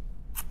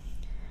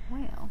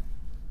 Well.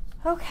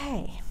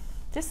 Okay,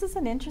 this is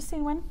an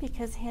interesting one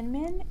because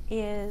Hinman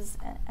is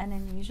an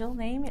unusual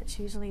name. It's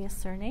usually a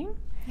surname.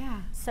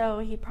 Yeah. So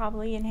he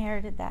probably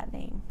inherited that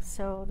name.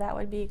 So that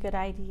would be a good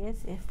idea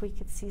if we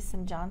could see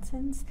some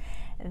Johnsons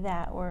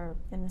that were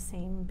in the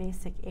same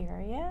basic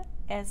area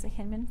as the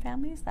Hinman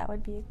families. That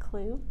would be a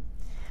clue.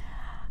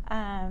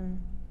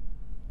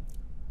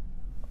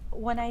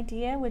 One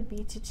idea would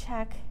be to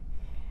check,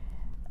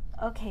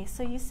 okay,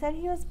 so you said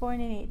he was born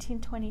in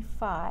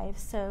 1825,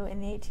 so in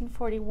the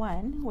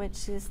 1841,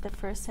 which is the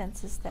first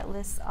census that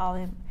lists all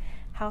the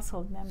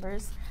household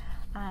members,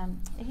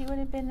 he would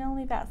have been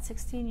only about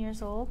 16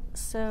 years old,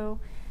 so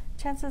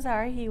chances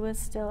are he was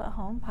still at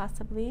home,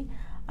 possibly.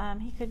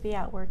 He could be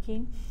out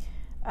working.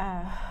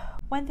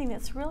 One thing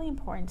that's really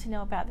important to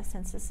know about the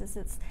census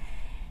is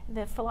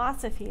the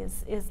philosophy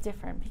is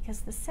different,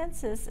 because the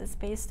census is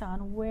based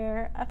on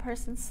where a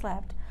person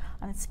slept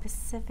on a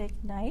specific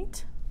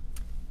night.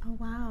 Oh,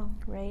 wow.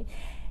 Right?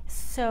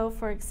 So,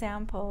 for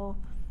example,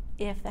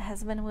 if the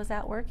husband was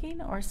out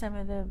working or some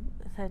of the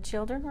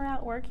children were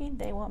out working,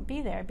 they won't be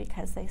there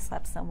because they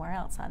slept somewhere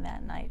else on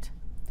that night.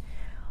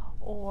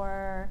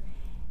 Or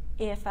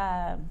if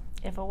a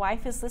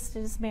wife is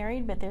listed as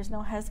married but there's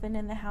no husband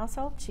in the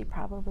household, she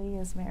probably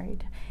is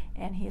married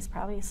and he's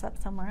probably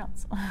slept somewhere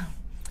else.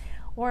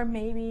 Or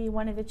maybe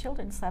one of the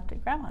children slept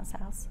at grandma's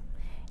house.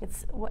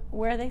 It's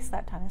where they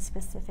slept on a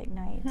specific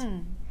night.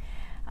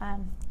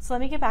 So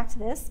let me get back to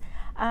this.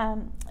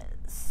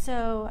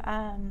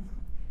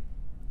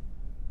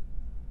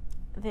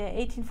 The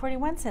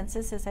 1841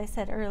 census, as I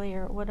said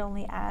earlier, would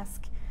only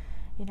ask,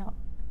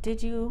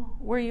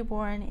 were you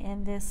born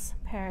in this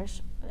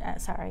parish,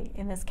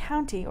 in this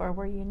county, or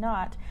were you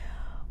not?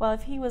 Well,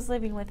 if he was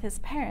living with his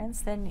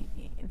parents,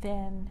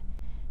 then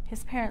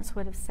his parents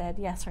would have said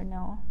yes or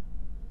no.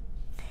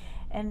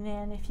 And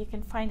then if you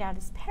can find out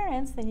his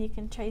parents, then you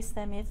can trace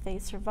them, if they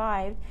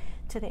survived,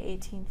 to the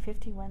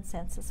 1851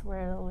 census,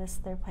 where it'll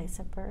list their place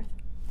of birth.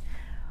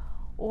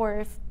 Or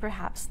if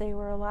perhaps they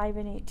were alive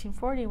in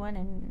 1841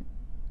 and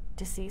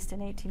deceased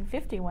in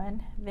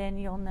 1851, then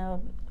you'll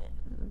know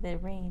the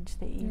range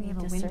that you need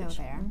to search. You have a window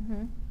there.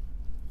 Mm-hmm.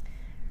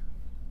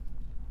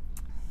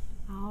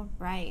 All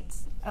right.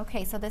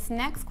 Okay, so this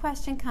next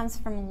question comes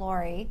from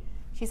Lori.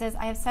 She says,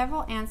 I have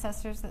several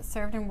ancestors that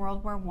served in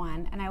World War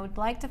I, and I would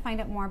like to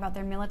find out more about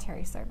their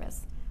military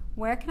service.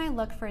 Where can I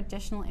look for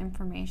additional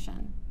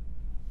information?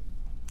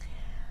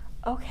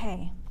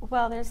 Okay,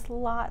 well, there's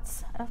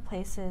lots of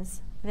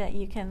places that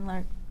you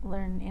can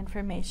learn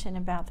information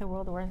about the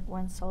World War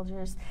I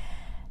soldiers.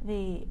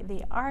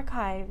 The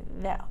archive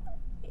that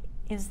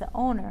is the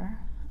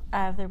owner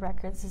of the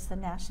records is the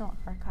National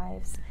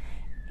Archives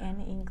in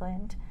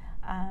England,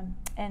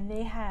 and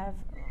they have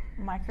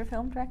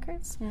microfilmed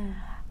records.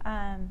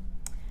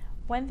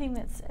 One thing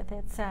that's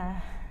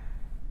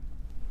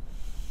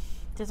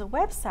there's a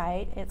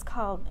website. It's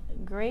called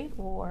Great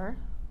War,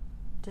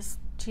 just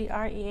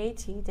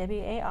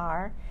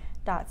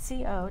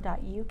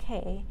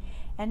GreatWar.co.uk,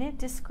 and it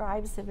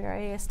describes the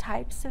various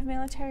types of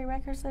military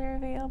records that are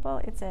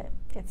available. It's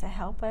a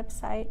help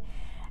website,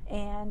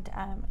 and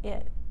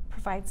it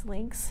provides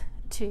links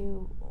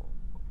to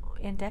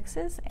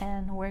indexes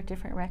and where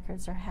different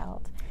records are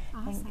held.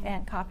 Awesome.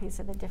 and copies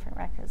of the different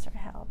records are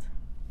held.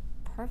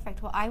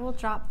 Perfect. Well, I will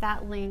drop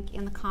that link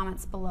in the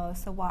comments below,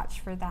 so watch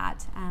for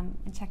that and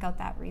check out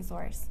that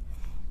resource.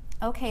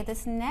 Okay,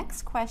 this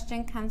next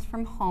question comes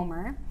from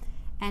Homer,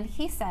 and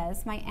he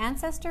says, my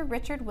ancestor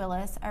Richard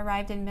Willis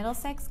arrived in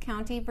Middlesex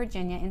County,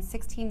 Virginia in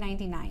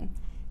 1699.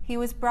 He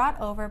was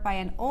brought over by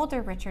an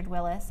older Richard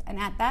Willis, and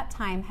at that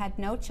time had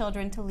no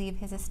children to leave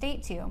his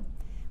estate to.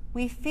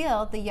 We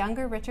feel the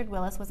younger Richard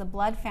Willis was a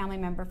blood family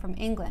member from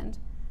England.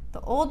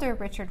 The older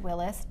Richard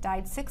Willis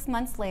died 6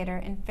 months later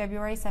in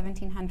February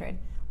 1700,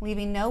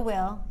 leaving no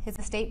will. His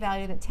estate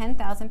valued at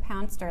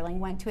 £10,000 sterling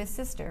went to his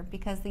sister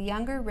because the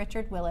younger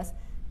Richard Willis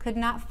could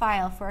not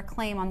file for a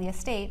claim on the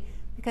estate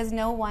because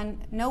no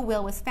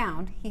will was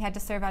found. He had to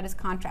serve out his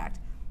contract.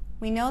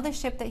 We know the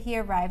ship that he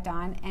arrived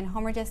on, and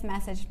Homer just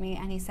messaged me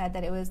and he said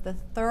that it was the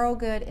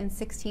Thorogood in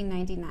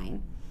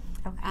 1699.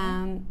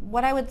 Okay.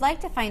 What I would like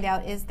to find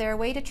out is there a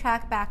way to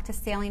track back to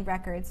sailing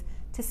records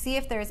to see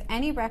if there's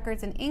any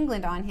records in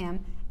England on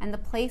him and the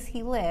place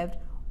he lived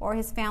or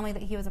his family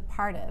that he was a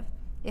part of.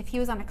 If he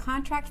was on a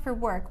contract for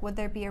work, would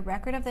there be a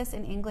record of this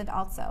in England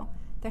also?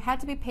 There had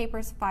to be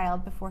papers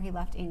filed before he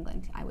left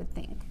England, I would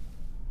think.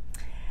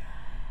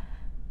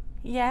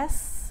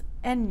 Yes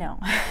and no.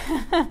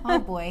 Oh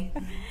boy.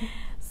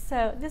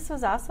 So this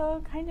was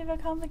also kind of a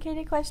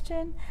complicated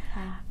question.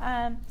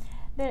 Okay.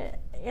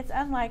 It's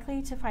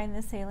unlikely to find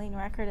the sailing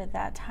record at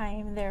that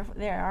time.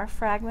 There are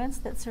fragments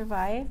that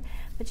survive,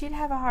 but you'd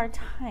have a hard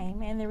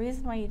time, and the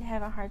reason why you'd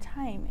have a hard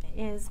time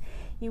is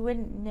you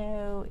wouldn't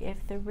know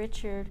if the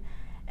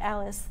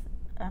Willis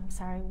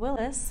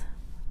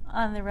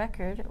on the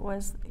record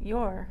was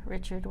your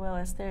Richard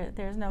Willis.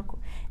 There's no,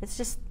 it's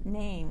just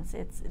names.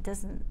 It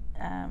doesn't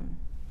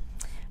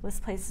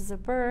list places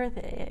of birth,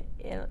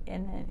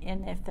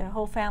 and if the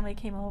whole family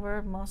came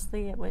over,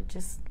 mostly it would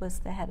just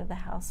list the head of the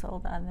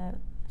household on the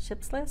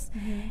ship's list.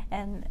 Mm-hmm.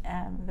 And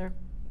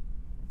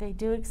they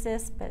do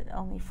exist, but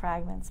only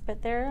fragments.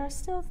 But there are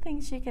still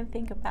things you can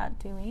think about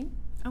doing.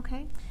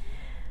 Okay.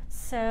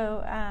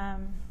 So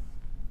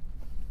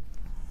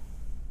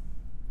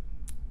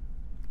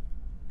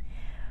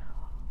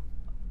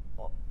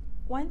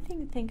one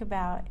thing to think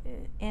about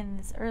in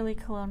this early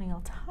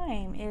colonial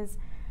time is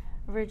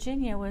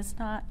Virginia was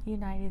not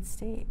United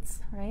States,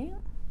 right?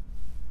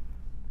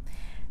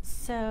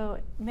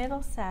 So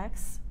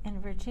Middlesex in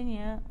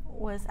Virginia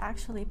was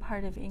actually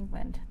part of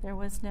England. There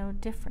was no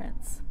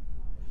difference.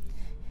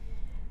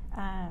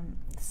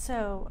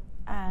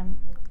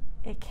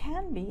 It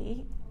can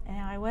be, and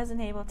I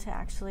wasn't able to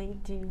actually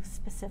do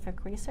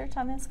specific research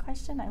on this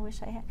question. I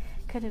wish I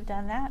could have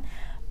done that.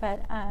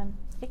 But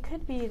it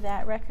could be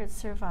that records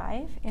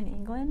survive in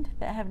England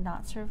that have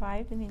not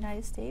survived in the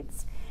United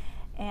States.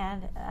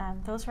 And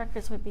those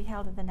records would be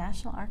held at the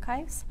National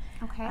Archives.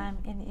 Okay.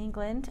 In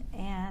England.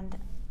 And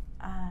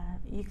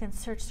you can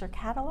search their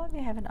catalog.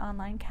 They have an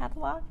online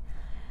catalog.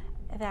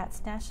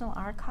 That's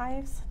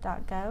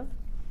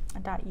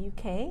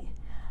nationalarchives.gov.uk.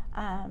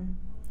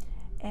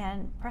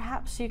 And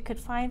perhaps you could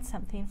find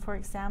something. For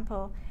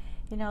example,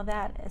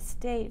 that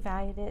estate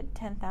valued at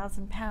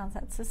 £10,000.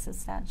 That's a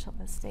substantial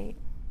estate.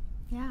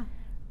 Yeah.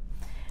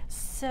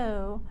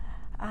 So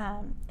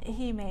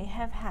he may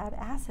have had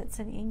assets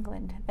in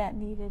England that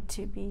needed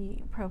to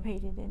be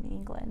probated in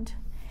England,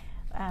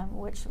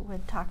 which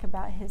would talk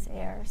about his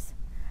heirs.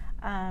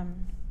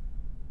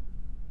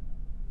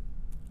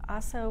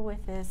 Also,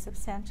 with a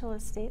substantial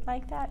estate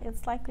like that,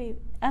 it's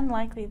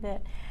unlikely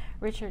that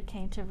Richard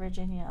came to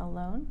Virginia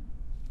alone.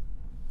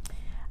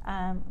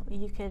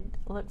 You could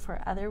look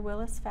for other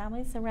Willis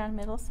families around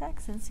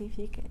Middlesex and see if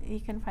you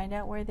can find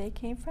out where they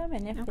came from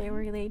and if they were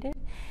related.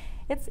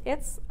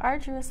 It's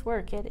arduous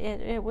work.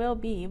 It will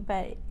be,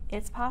 but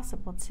it's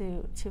possible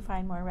to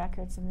find more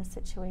records in this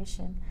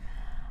situation.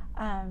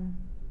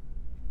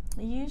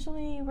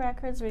 Usually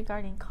records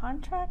regarding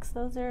contracts,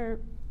 those are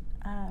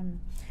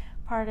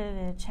part of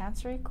the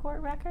Chancery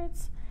Court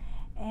records.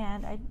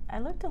 And I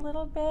looked a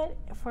little bit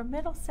for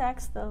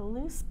Middlesex, the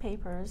loose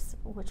papers,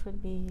 which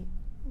would be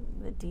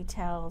the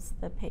details,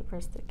 the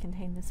papers that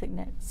contain the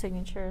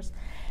signatures,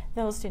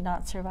 those do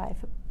not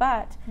survive.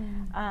 But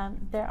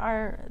there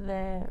are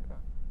the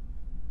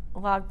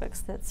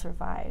logbooks that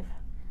survive,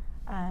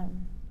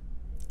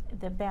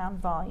 the bound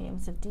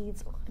volumes of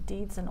deeds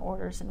and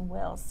orders and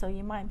wills. So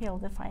you might be able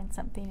to find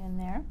something in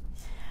there.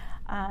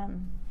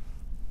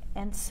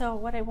 And so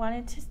what I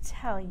wanted to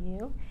tell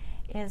you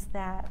is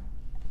that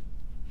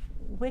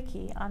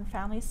Wiki on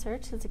Family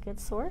Search is a good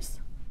source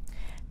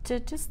to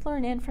just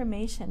learn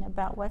information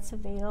about what's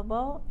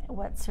available,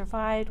 what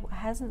survived, what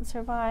hasn't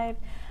survived,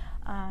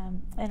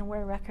 and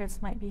where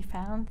records might be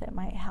found that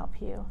might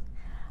help you.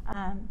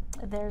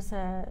 There's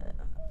a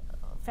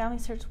Family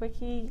Search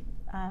Wiki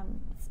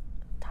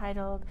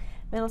titled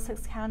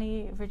Middlesex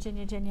County,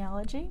 Virginia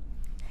Genealogy.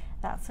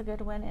 That's a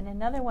good one. And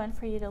another one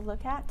for you to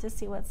look at to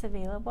see what's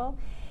available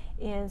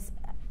is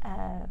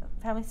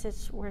Family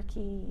Search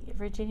Wiki,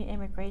 Virginia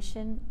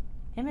Immigration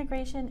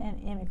and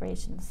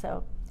Immigration.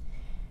 So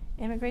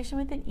immigration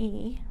with an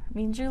E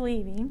means you're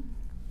leaving,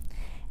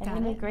 and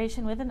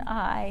immigration with an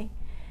I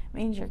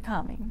means you're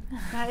coming.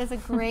 That is a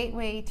great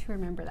way to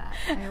remember that.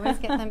 I always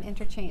get them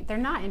interchanged. They're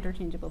not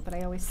interchangeable, but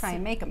I always try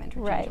and make them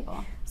interchangeable.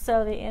 Right.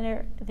 So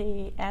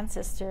the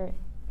ancestor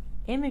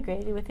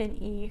immigrated with an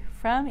E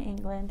from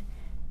England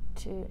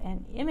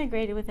and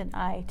immigrated with an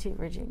I to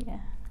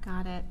Virginia.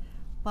 Got it.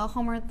 Well,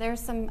 Homer, there's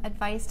some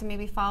advice to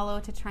maybe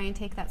follow to try and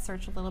take that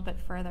search a little bit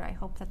further. I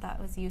hope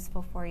that was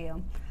useful for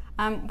you.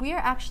 We are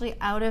actually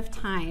out of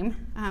time.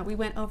 We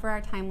went over our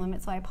time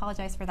limit, so I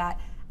apologize for that.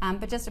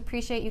 But just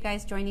appreciate you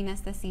guys joining us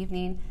this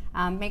evening.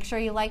 Make sure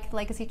you like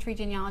Legacy Tree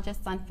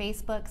Genealogists on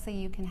Facebook so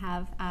you can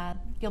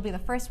you'll be the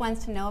first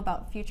ones to know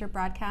about future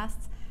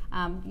broadcasts.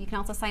 You can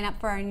also sign up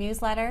for our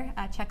newsletter.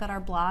 Check out our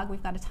blog.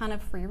 We've got a ton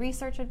of free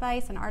research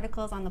advice and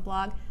articles on the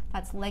blog.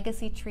 That's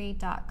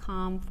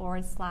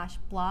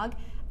legacytree.com/blog.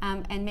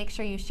 And make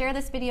sure you share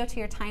this video to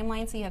your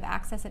timeline so you have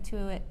access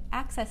to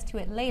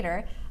it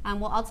later.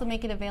 We'll also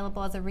make it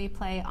available as a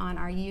replay on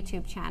our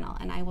YouTube channel,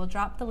 and I will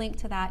drop the link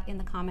to that in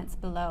the comments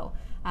below.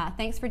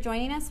 Thanks for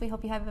joining us. We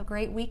hope you have a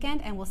great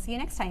weekend, and we'll see you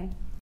next time.